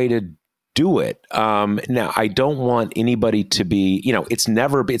better way to do it. Now, I don't want anybody to be, it's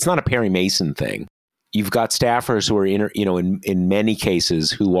not a Perry Mason thing. You've got staffers who are, in many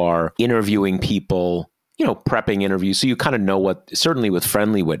cases who are interviewing people, prepping interviews. So you kind of know certainly with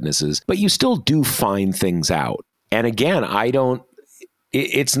friendly witnesses, but you still do find things out. And again,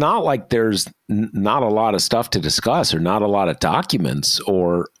 it's not like there's not a lot of stuff to discuss or not a lot of documents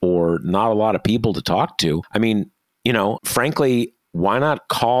or not a lot of people to talk to. I mean, frankly, why not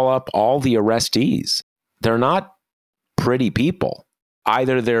call up all the arrestees? They're not pretty people.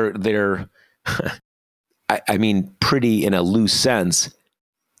 Either they're I mean, pretty in a loose sense.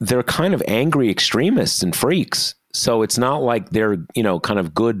 They're kind of angry extremists and freaks. So it's not like they're, kind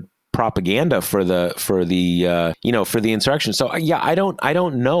of good propaganda for the insurrection. So I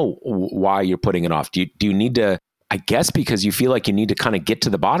don't know why you're putting it off. Do you need to, I guess because you feel like you need to kind of get to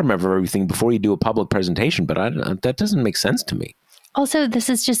the bottom of everything before you do a public presentation, but that doesn't make sense to me. Also, this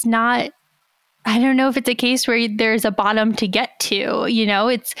is just not, I don't know if it's a case where there's a bottom to get to.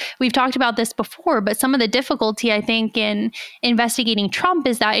 We've talked about this before, but some of the difficulty, I think, in investigating Trump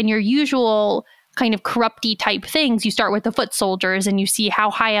is that in your usual kind of corrupty type things, you start with the foot soldiers and you see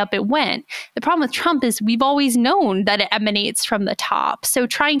how high up it went. The problem with Trump is we've always known that it emanates from the top. So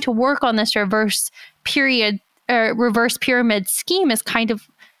trying to work on this reverse pyramid scheme is kind of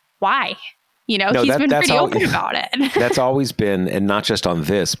why. He's been pretty open about it. That's always been, and not just on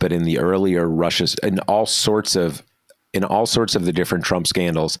this, but in the earlier Russia's, in all sorts of the different Trump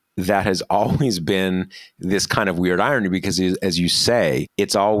scandals, that has always been this kind of weird irony because, as you say,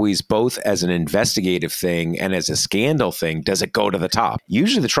 it's always both as an investigative thing and as a scandal thing. Does it go to the top?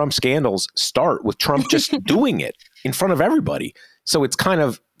 Usually the Trump scandals start with Trump just doing it in front of everybody. So it's kind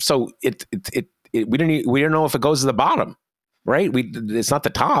of, we don't know if it goes to the bottom. Right. It's not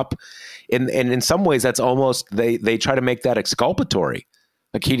the top. And in some ways, that's almost they try to make that exculpatory.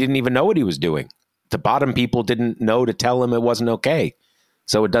 Like he didn't even know what he was doing. The bottom people didn't know to tell him it wasn't OK.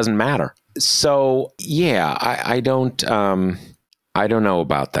 So it doesn't matter. So, yeah, I don't know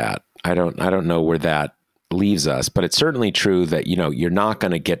about that. I don't know where that leaves us. But it's certainly true that, you're not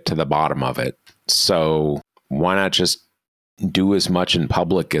going to get to the bottom of it. So why not just do as much in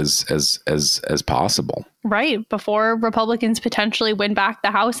public as possible? Right. Before Republicans potentially win back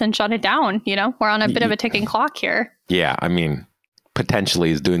the House and shut it down. We're on a bit of a ticking clock here. Yeah. I mean, potentially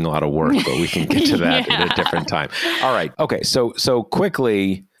is doing a lot of work, but we can get to that at a different time. All right. Okay. So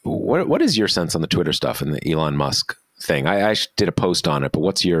quickly, what is your sense on the Twitter stuff and the Elon Musk thing? I did a post on it, but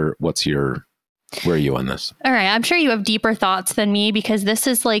what's your where are you on this? All right. I'm sure you have deeper thoughts than me because this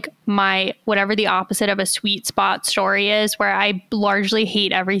is like my, whatever the opposite of a sweet spot story is, where I largely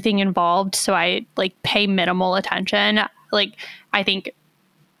hate everything involved. So I pay minimal attention. I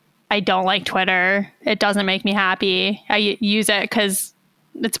don't like Twitter. It doesn't make me happy. I use it because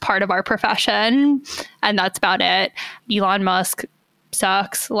it's part of our profession and that's about it. Elon Musk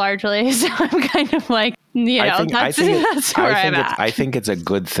sucks largely. So I'm kind of like, that's where I'm at. I think it's a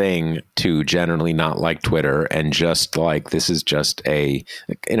good thing to generally not like Twitter and just this is just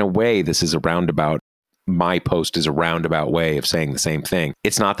in a way, this is a roundabout. My post is a roundabout way of saying the same thing.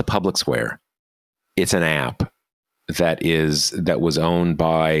 It's not the public square. It's an app that was owned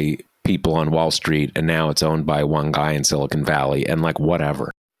by people on Wall Street, and now it's owned by one guy in Silicon Valley, and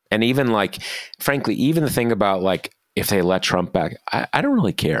whatever. And even frankly, even the thing about if they let Trump back, I don't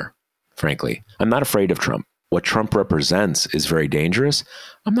really care. Frankly, I'm not afraid of Trump. What Trump represents is very dangerous.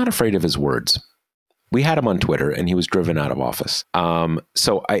 I'm not afraid of his words. We had him on Twitter, and he was driven out of office.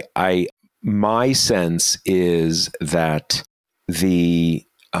 So my sense is that the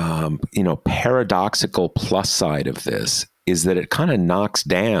paradoxical plus side of this is that it kind of knocks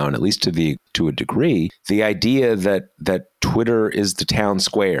down, at least to a degree, the idea that Twitter is the town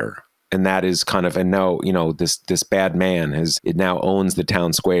square. And that is kind of, and now, this bad man it now owns the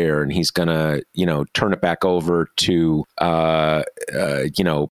town square, and he's going to, turn it back over to, all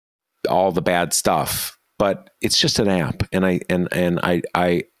the bad stuff. But it's just an app. And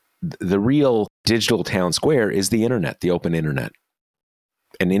the real digital town square is the internet, the open internet.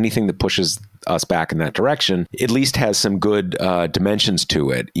 And anything that pushes us back in that direction at least has some good dimensions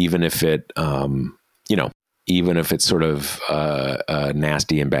to it, even if it, even if it's sort of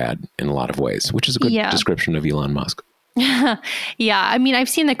nasty and bad in a lot of ways, which is a good description of Elon Musk. Yeah. I mean, I've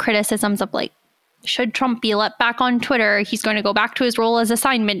seen the criticisms of should Trump be let back on Twitter? He's going to go back to his role as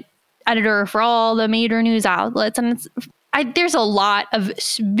assignment editor for all the major news outlets. And there's a lot of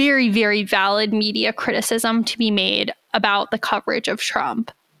very, very valid media criticism to be made about the coverage of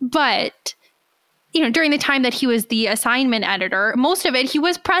Trump. But, during the time that he was the assignment editor, most of it, he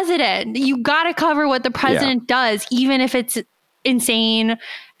was president. You got to cover what the president does, even if it's insane.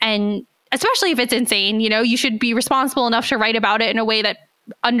 And especially if it's insane, you should be responsible enough to write about it in a way that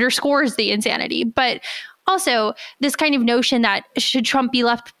underscores the insanity. But also this kind of notion that should Trump be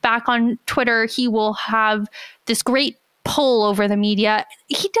left back on Twitter, he will have this great pull over the media.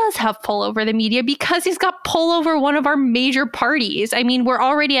 He does have pull over the media because he's got pull over one of our major parties. I mean, we're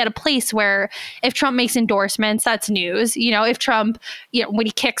already at a place where if Trump makes endorsements, that's news. If Trump, when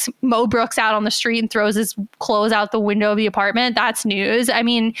he kicks Mo Brooks out on the street and throws his clothes out the window of the apartment, that's news. I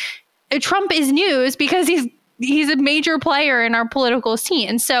mean, Trump is news because he's a major player in our political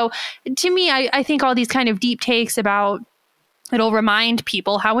scene. So to me, I think all these kind of deep takes about it'll remind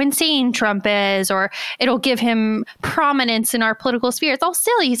people how insane Trump is, or it'll give him prominence in our political sphere. It's all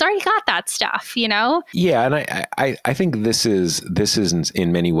silly. He's already got that stuff, you know? Yeah, and I think this is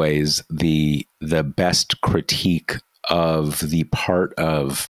in many ways the best critique of the part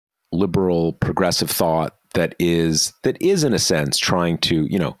of liberal progressive thought that is in a sense trying to,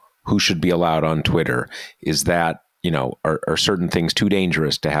 who should be allowed on Twitter? Is that, are certain things too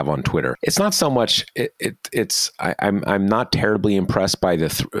dangerous to have on Twitter? It's not so much. I'm not terribly impressed by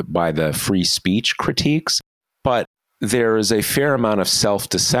the free speech critiques, but there is a fair amount of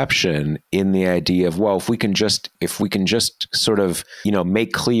self-deception in the idea of, well, if we can just sort of,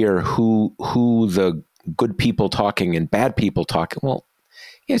 make clear who the good people talking and bad people talking. Well,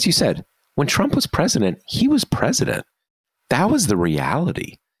 as you said, when Trump was president, he was president. That was the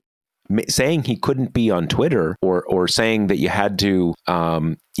reality. Saying he couldn't be on Twitter or saying that you had to,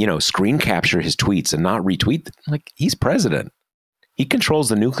 screen capture his tweets and not retweet, like, he's president. He controls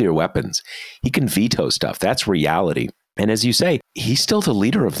the nuclear weapons. He can veto stuff. That's reality. And as you say, he's still the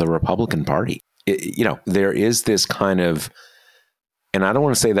leader of the Republican Party. There is this kind of, and I don't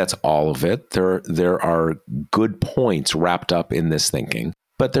want to say that's all of it. There are good points wrapped up in this thinking,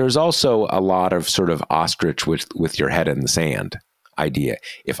 but there's also a lot of sort of ostrich with your head in the sand idea.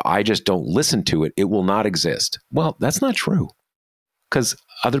 If I just don't listen to it, it will not exist. Well, that's not true, because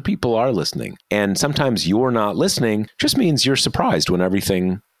other people are listening. And sometimes you're not listening just means you're surprised when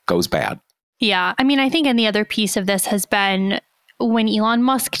everything goes bad. Yeah. I mean, I think, and the other piece of this has been when Elon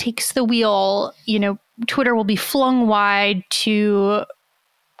Musk takes the wheel, Twitter will be flung wide to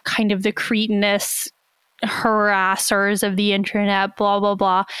kind of the cretinous harassers of the internet, blah, blah,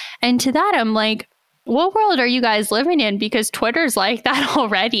 blah. And to that, I'm like, what world are you guys living in? Because Twitter's like that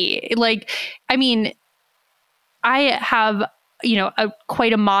already. Like, I mean, I have,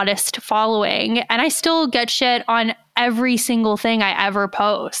 quite a modest following, and I still get shit on every single thing I ever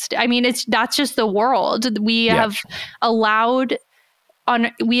post. I mean, that's just the world. We have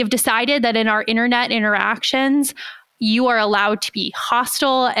decided that in our internet interactions, you are allowed to be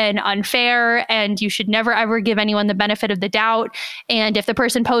hostile and unfair, and you should never, ever give anyone the benefit of the doubt. And if the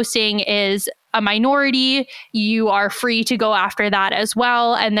person posting is a minority, you are free to go after that as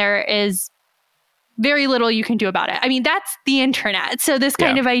well. And there is very little you can do about it. I mean, that's the internet. So this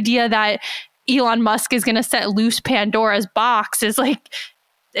kind of idea that Elon Musk is going to set loose Pandora's box is like,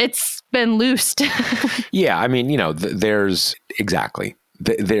 it's been loosed. Yeah. I mean, there's exactly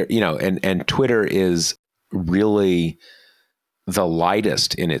there, and Twitter is really the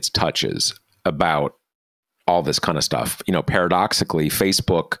lightest in its touches about all this kind of stuff. Paradoxically,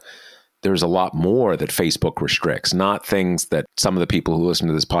 Facebook, there's a lot more that Facebook restricts, not things that some of the people who listen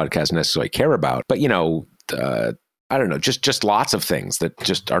to this podcast necessarily care about, but, I don't know, just lots of things that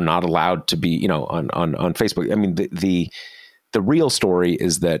just are not allowed to be, on Facebook. I mean, the real story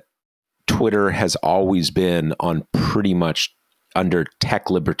is that Twitter has always been on pretty much under tech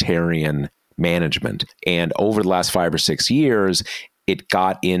libertarian management. And over the last 5 or 6 years, it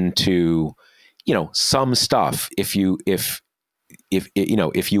got into, some stuff. If you were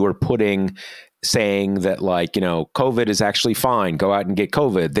saying that, like, COVID is actually fine, go out and get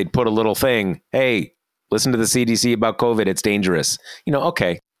COVID, they'd put a little thing, hey, listen to the CDC about COVID, it's dangerous.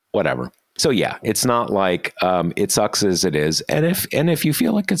 Okay, whatever. So yeah, it's not like it sucks as it is. And if you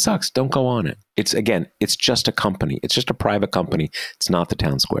feel like it sucks, don't go on it. It's just a company. It's just a private company. It's not the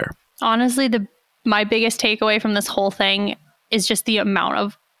town square. Honestly, my biggest takeaway from this whole thing is just the amount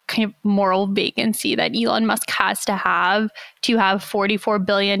of kind of moral vacancy that Elon Musk has to have $44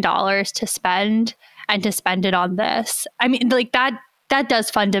 billion to spend, and to spend it on this. I mean, like, that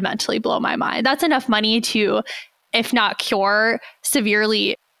does fundamentally blow my mind. That's enough money to, if not cure,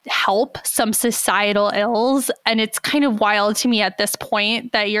 severely help some societal ills. And it's kind of wild to me at this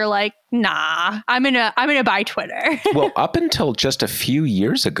point that you're like, nah, I'm gonna buy Twitter. Well, up until just a few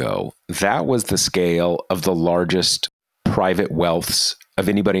years ago, that was the scale of the largest private wealths of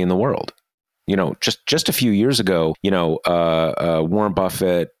anybody in the world. Just a few years ago, Warren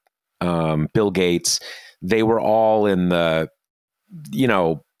Buffett, Bill Gates, they were all in the,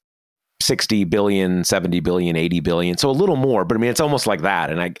 60 billion, 70 billion, 80 billion. So a little more, but I mean, it's almost like that.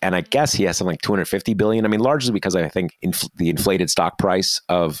 And I guess he has something like 250 billion. I mean, largely because I think the inflated stock price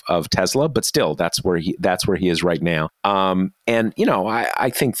of Tesla, but still that's where he is right now. I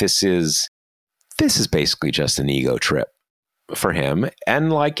think this is basically just an ego trip for him.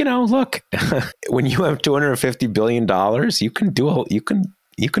 And look, when you have $250 billion,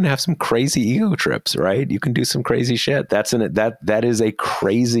 you can have some crazy ego trips, right? You can do some crazy shit. That is a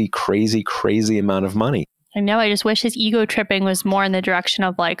crazy, crazy, crazy amount of money. I know. I just wish his ego tripping was more in the direction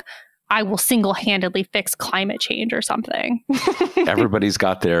of like, I will single-handedly fix climate change or something. Everybody's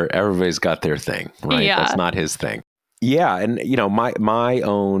got their thing, right? Yeah. That's not his thing. Yeah. And, you know, my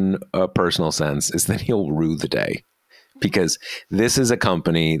own personal sense is that he'll rue the day, because this is a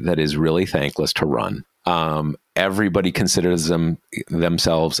company that is really thankless to run. Everybody considers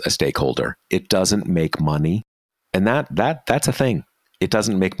themselves a stakeholder. It doesn't make money. And that's a thing. It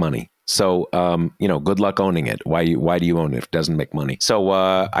doesn't make money. So, you know, good luck owning it. Why do you own it if it doesn't make money? So,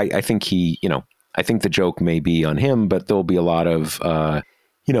 I think I think the joke may be on him, but there'll be a lot of,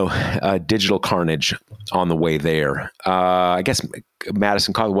 digital carnage on the way there. I guess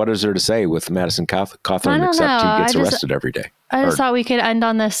Madison Cawthorn, what is there to say with Madison Cawthorn except he gets arrested every day? I just thought we could end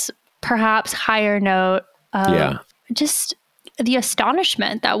on this perhaps higher note of just the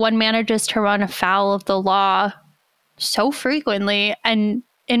astonishment that one manages to run afoul of the law so frequently and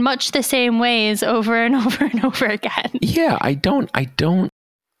in much the same ways over and over and over again. Yeah, I don't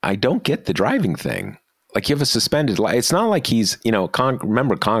get the driving thing. Like, you have a suspended license. It's not like he's, you know,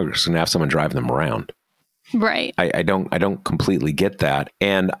 remember Congress can have someone driving them around. Right. I don't completely get that.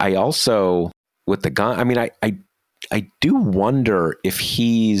 And I also, with the gun, I mean, I do wonder if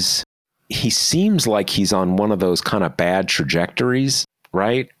he seems like he's on one of those kind of bad trajectories,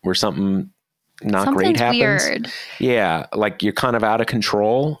 right? Where something not great happens. Weird. Yeah. Like, you're kind of out of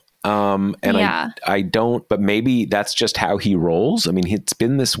control. I don't, but maybe that's just how he rolls. I mean, it's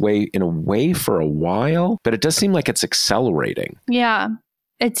been this way in a way for a while, but it does seem like it's accelerating. Yeah.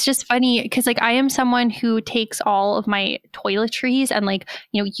 It's just funny because, like, I am someone who takes all of my toiletries and, like,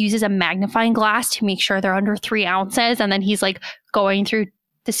 you know, uses a magnifying glass to make sure they're under 3 ounces. And then he's like going through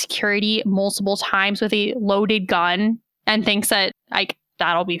the security multiple times with a loaded gun and thinks that, like,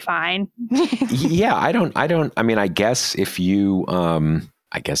 that'll be fine. Yeah. I mean, I guess if you,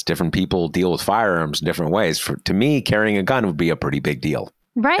 I guess different people deal with firearms in different ways. To me, carrying a gun would be a pretty big deal.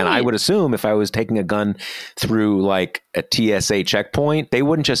 Right. And I would assume if I was taking a gun through like a TSA checkpoint, they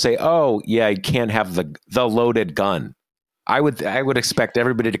wouldn't just say, "Oh, yeah, you can't have the loaded gun." I would expect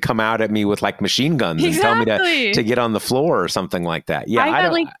everybody to come out at me with like machine guns and tell me to get on the floor or something like that. Yeah, I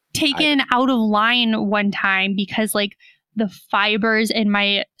got taken out of line one time because like the fibers in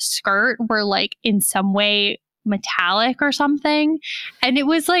my skirt were like in some way metallic or something, and it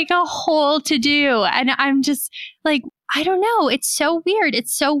was like a whole to do, and I'm just like, I don't know, it's so weird.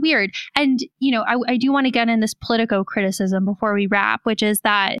 And you know, I do want to get in this Politico criticism before we wrap, which is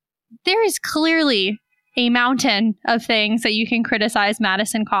that there is clearly a mountain of things that you can criticize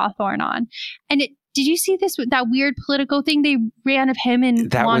Madison Cawthorn on. And did you see that weird Politico thing they ran of him in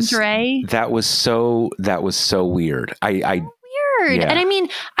lingerie? That was so weird. Weird. Yeah. And I mean,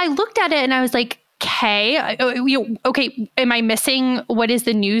 I looked at it and I was like, okay, am I missing what is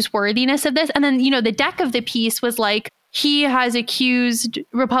the newsworthiness of this? And then, you know, the deck of the piece was like, he has accused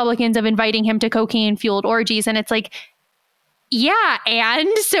Republicans of inviting him to cocaine-fueled orgies. And it's like, yeah, and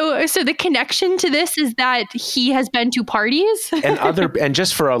so the connection to this is that he has been to parties. and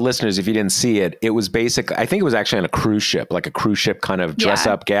just for our listeners, if you didn't see it, it was basically, I think it was actually on a cruise ship, like a cruise ship kind of dress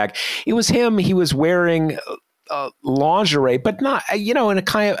up gag. It was him. He was wearing lingerie, but not, you know, in a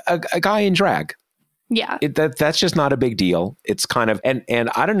kind of a guy in drag. Yeah. That's just not a big deal. It's kind of, and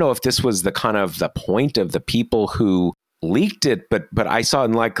I don't know if this was the kind of the point of the people who leaked it, but I saw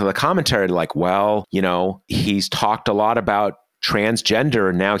in like the commentary, like, well, you know, he's talked a lot about transgender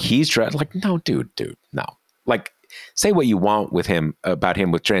and now he's like, no, dude, no. Like, say what you want with him about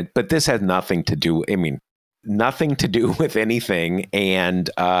him with trans, but this has nothing to do, I mean, nothing to do with anything. And,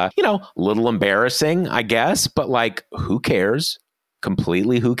 you know, a little embarrassing, I guess, but like, who cares?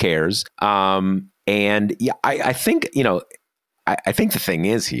 Completely who cares? And yeah, I think, you know, I think the thing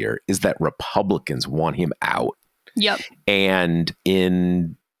is here is that Republicans want him out. Yep. And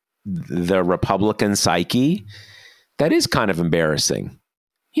in the Republican psyche, that is kind of embarrassing.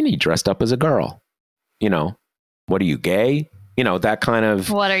 You know, you dressed up as a girl. You know, what are you, gay? You know, that kind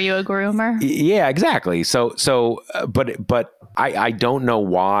of. What are you, a groomer? Yeah, exactly. But I don't know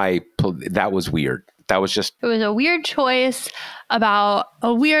why that was weird. That was just. It was a weird choice about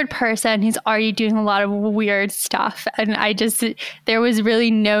a weird person who's already doing a lot of weird stuff. And there was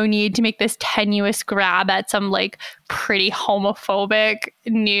really no need to make this tenuous grab at some like pretty homophobic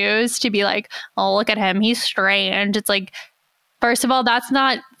news to be like, oh, look at him, he's strange. It's like, first of all, that's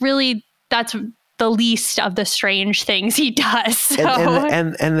the least of the strange things he does. So.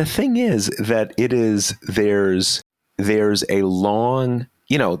 And the thing is that there's a long,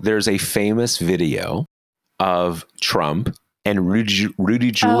 you know, there's a famous video of Trump and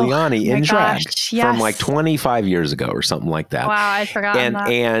Rudy Giuliani in drag from like 25 years ago or something like that. Wow, I forgot that.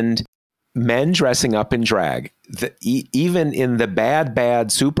 And men dressing up in drag, even in the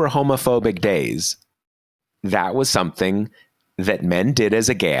bad, super homophobic days, that was something that men did as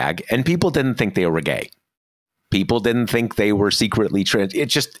a gag, and people didn't think they were gay. People didn't think they were secretly trans.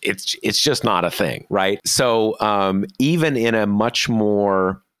 It's just not a thing, right? So even in a much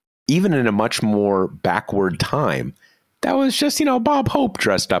more backward time, that was just, Bob Hope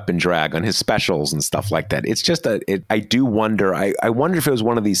dressed up in drag on his specials and stuff like that. It's just I do wonder. I wonder if it was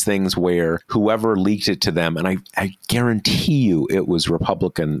one of these things where whoever leaked it to them, and I guarantee you it was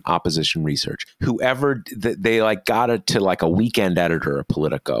Republican opposition research, whoever they got it to a weekend editor of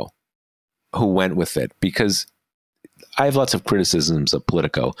Politico who went with it, because I have lots of criticisms of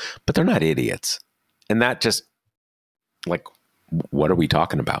Politico, but they're not idiots. And that just what are we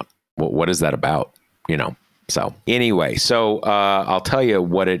talking about? What is that about? So anyway, I'll tell you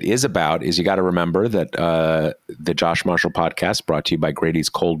what it is about is you got to remember that the Josh Marshall podcast brought to you by Grady's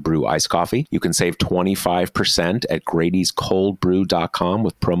Cold Brew Iced Coffee. You can save 25% at Grady'sColdBrew.com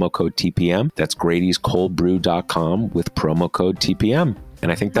with promo code TPM. That's Grady'sColdBrew.com with promo code TPM.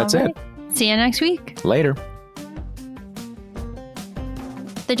 And I think that's it. See you next week. Later.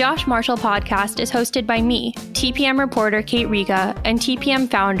 The Josh Marshall podcast is hosted by me, TPM reporter Kate Riga, and TPM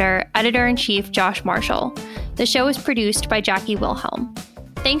founder, editor-in-chief Josh Marshall. The show is produced by Jackie Wilhelm.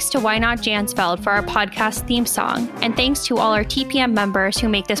 Thanks to Why Not Jansfeld for our podcast theme song, and thanks to all our TPM members who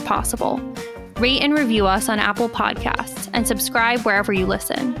make this possible. Rate and review us on Apple Podcasts, and subscribe wherever you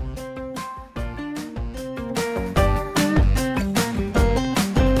listen.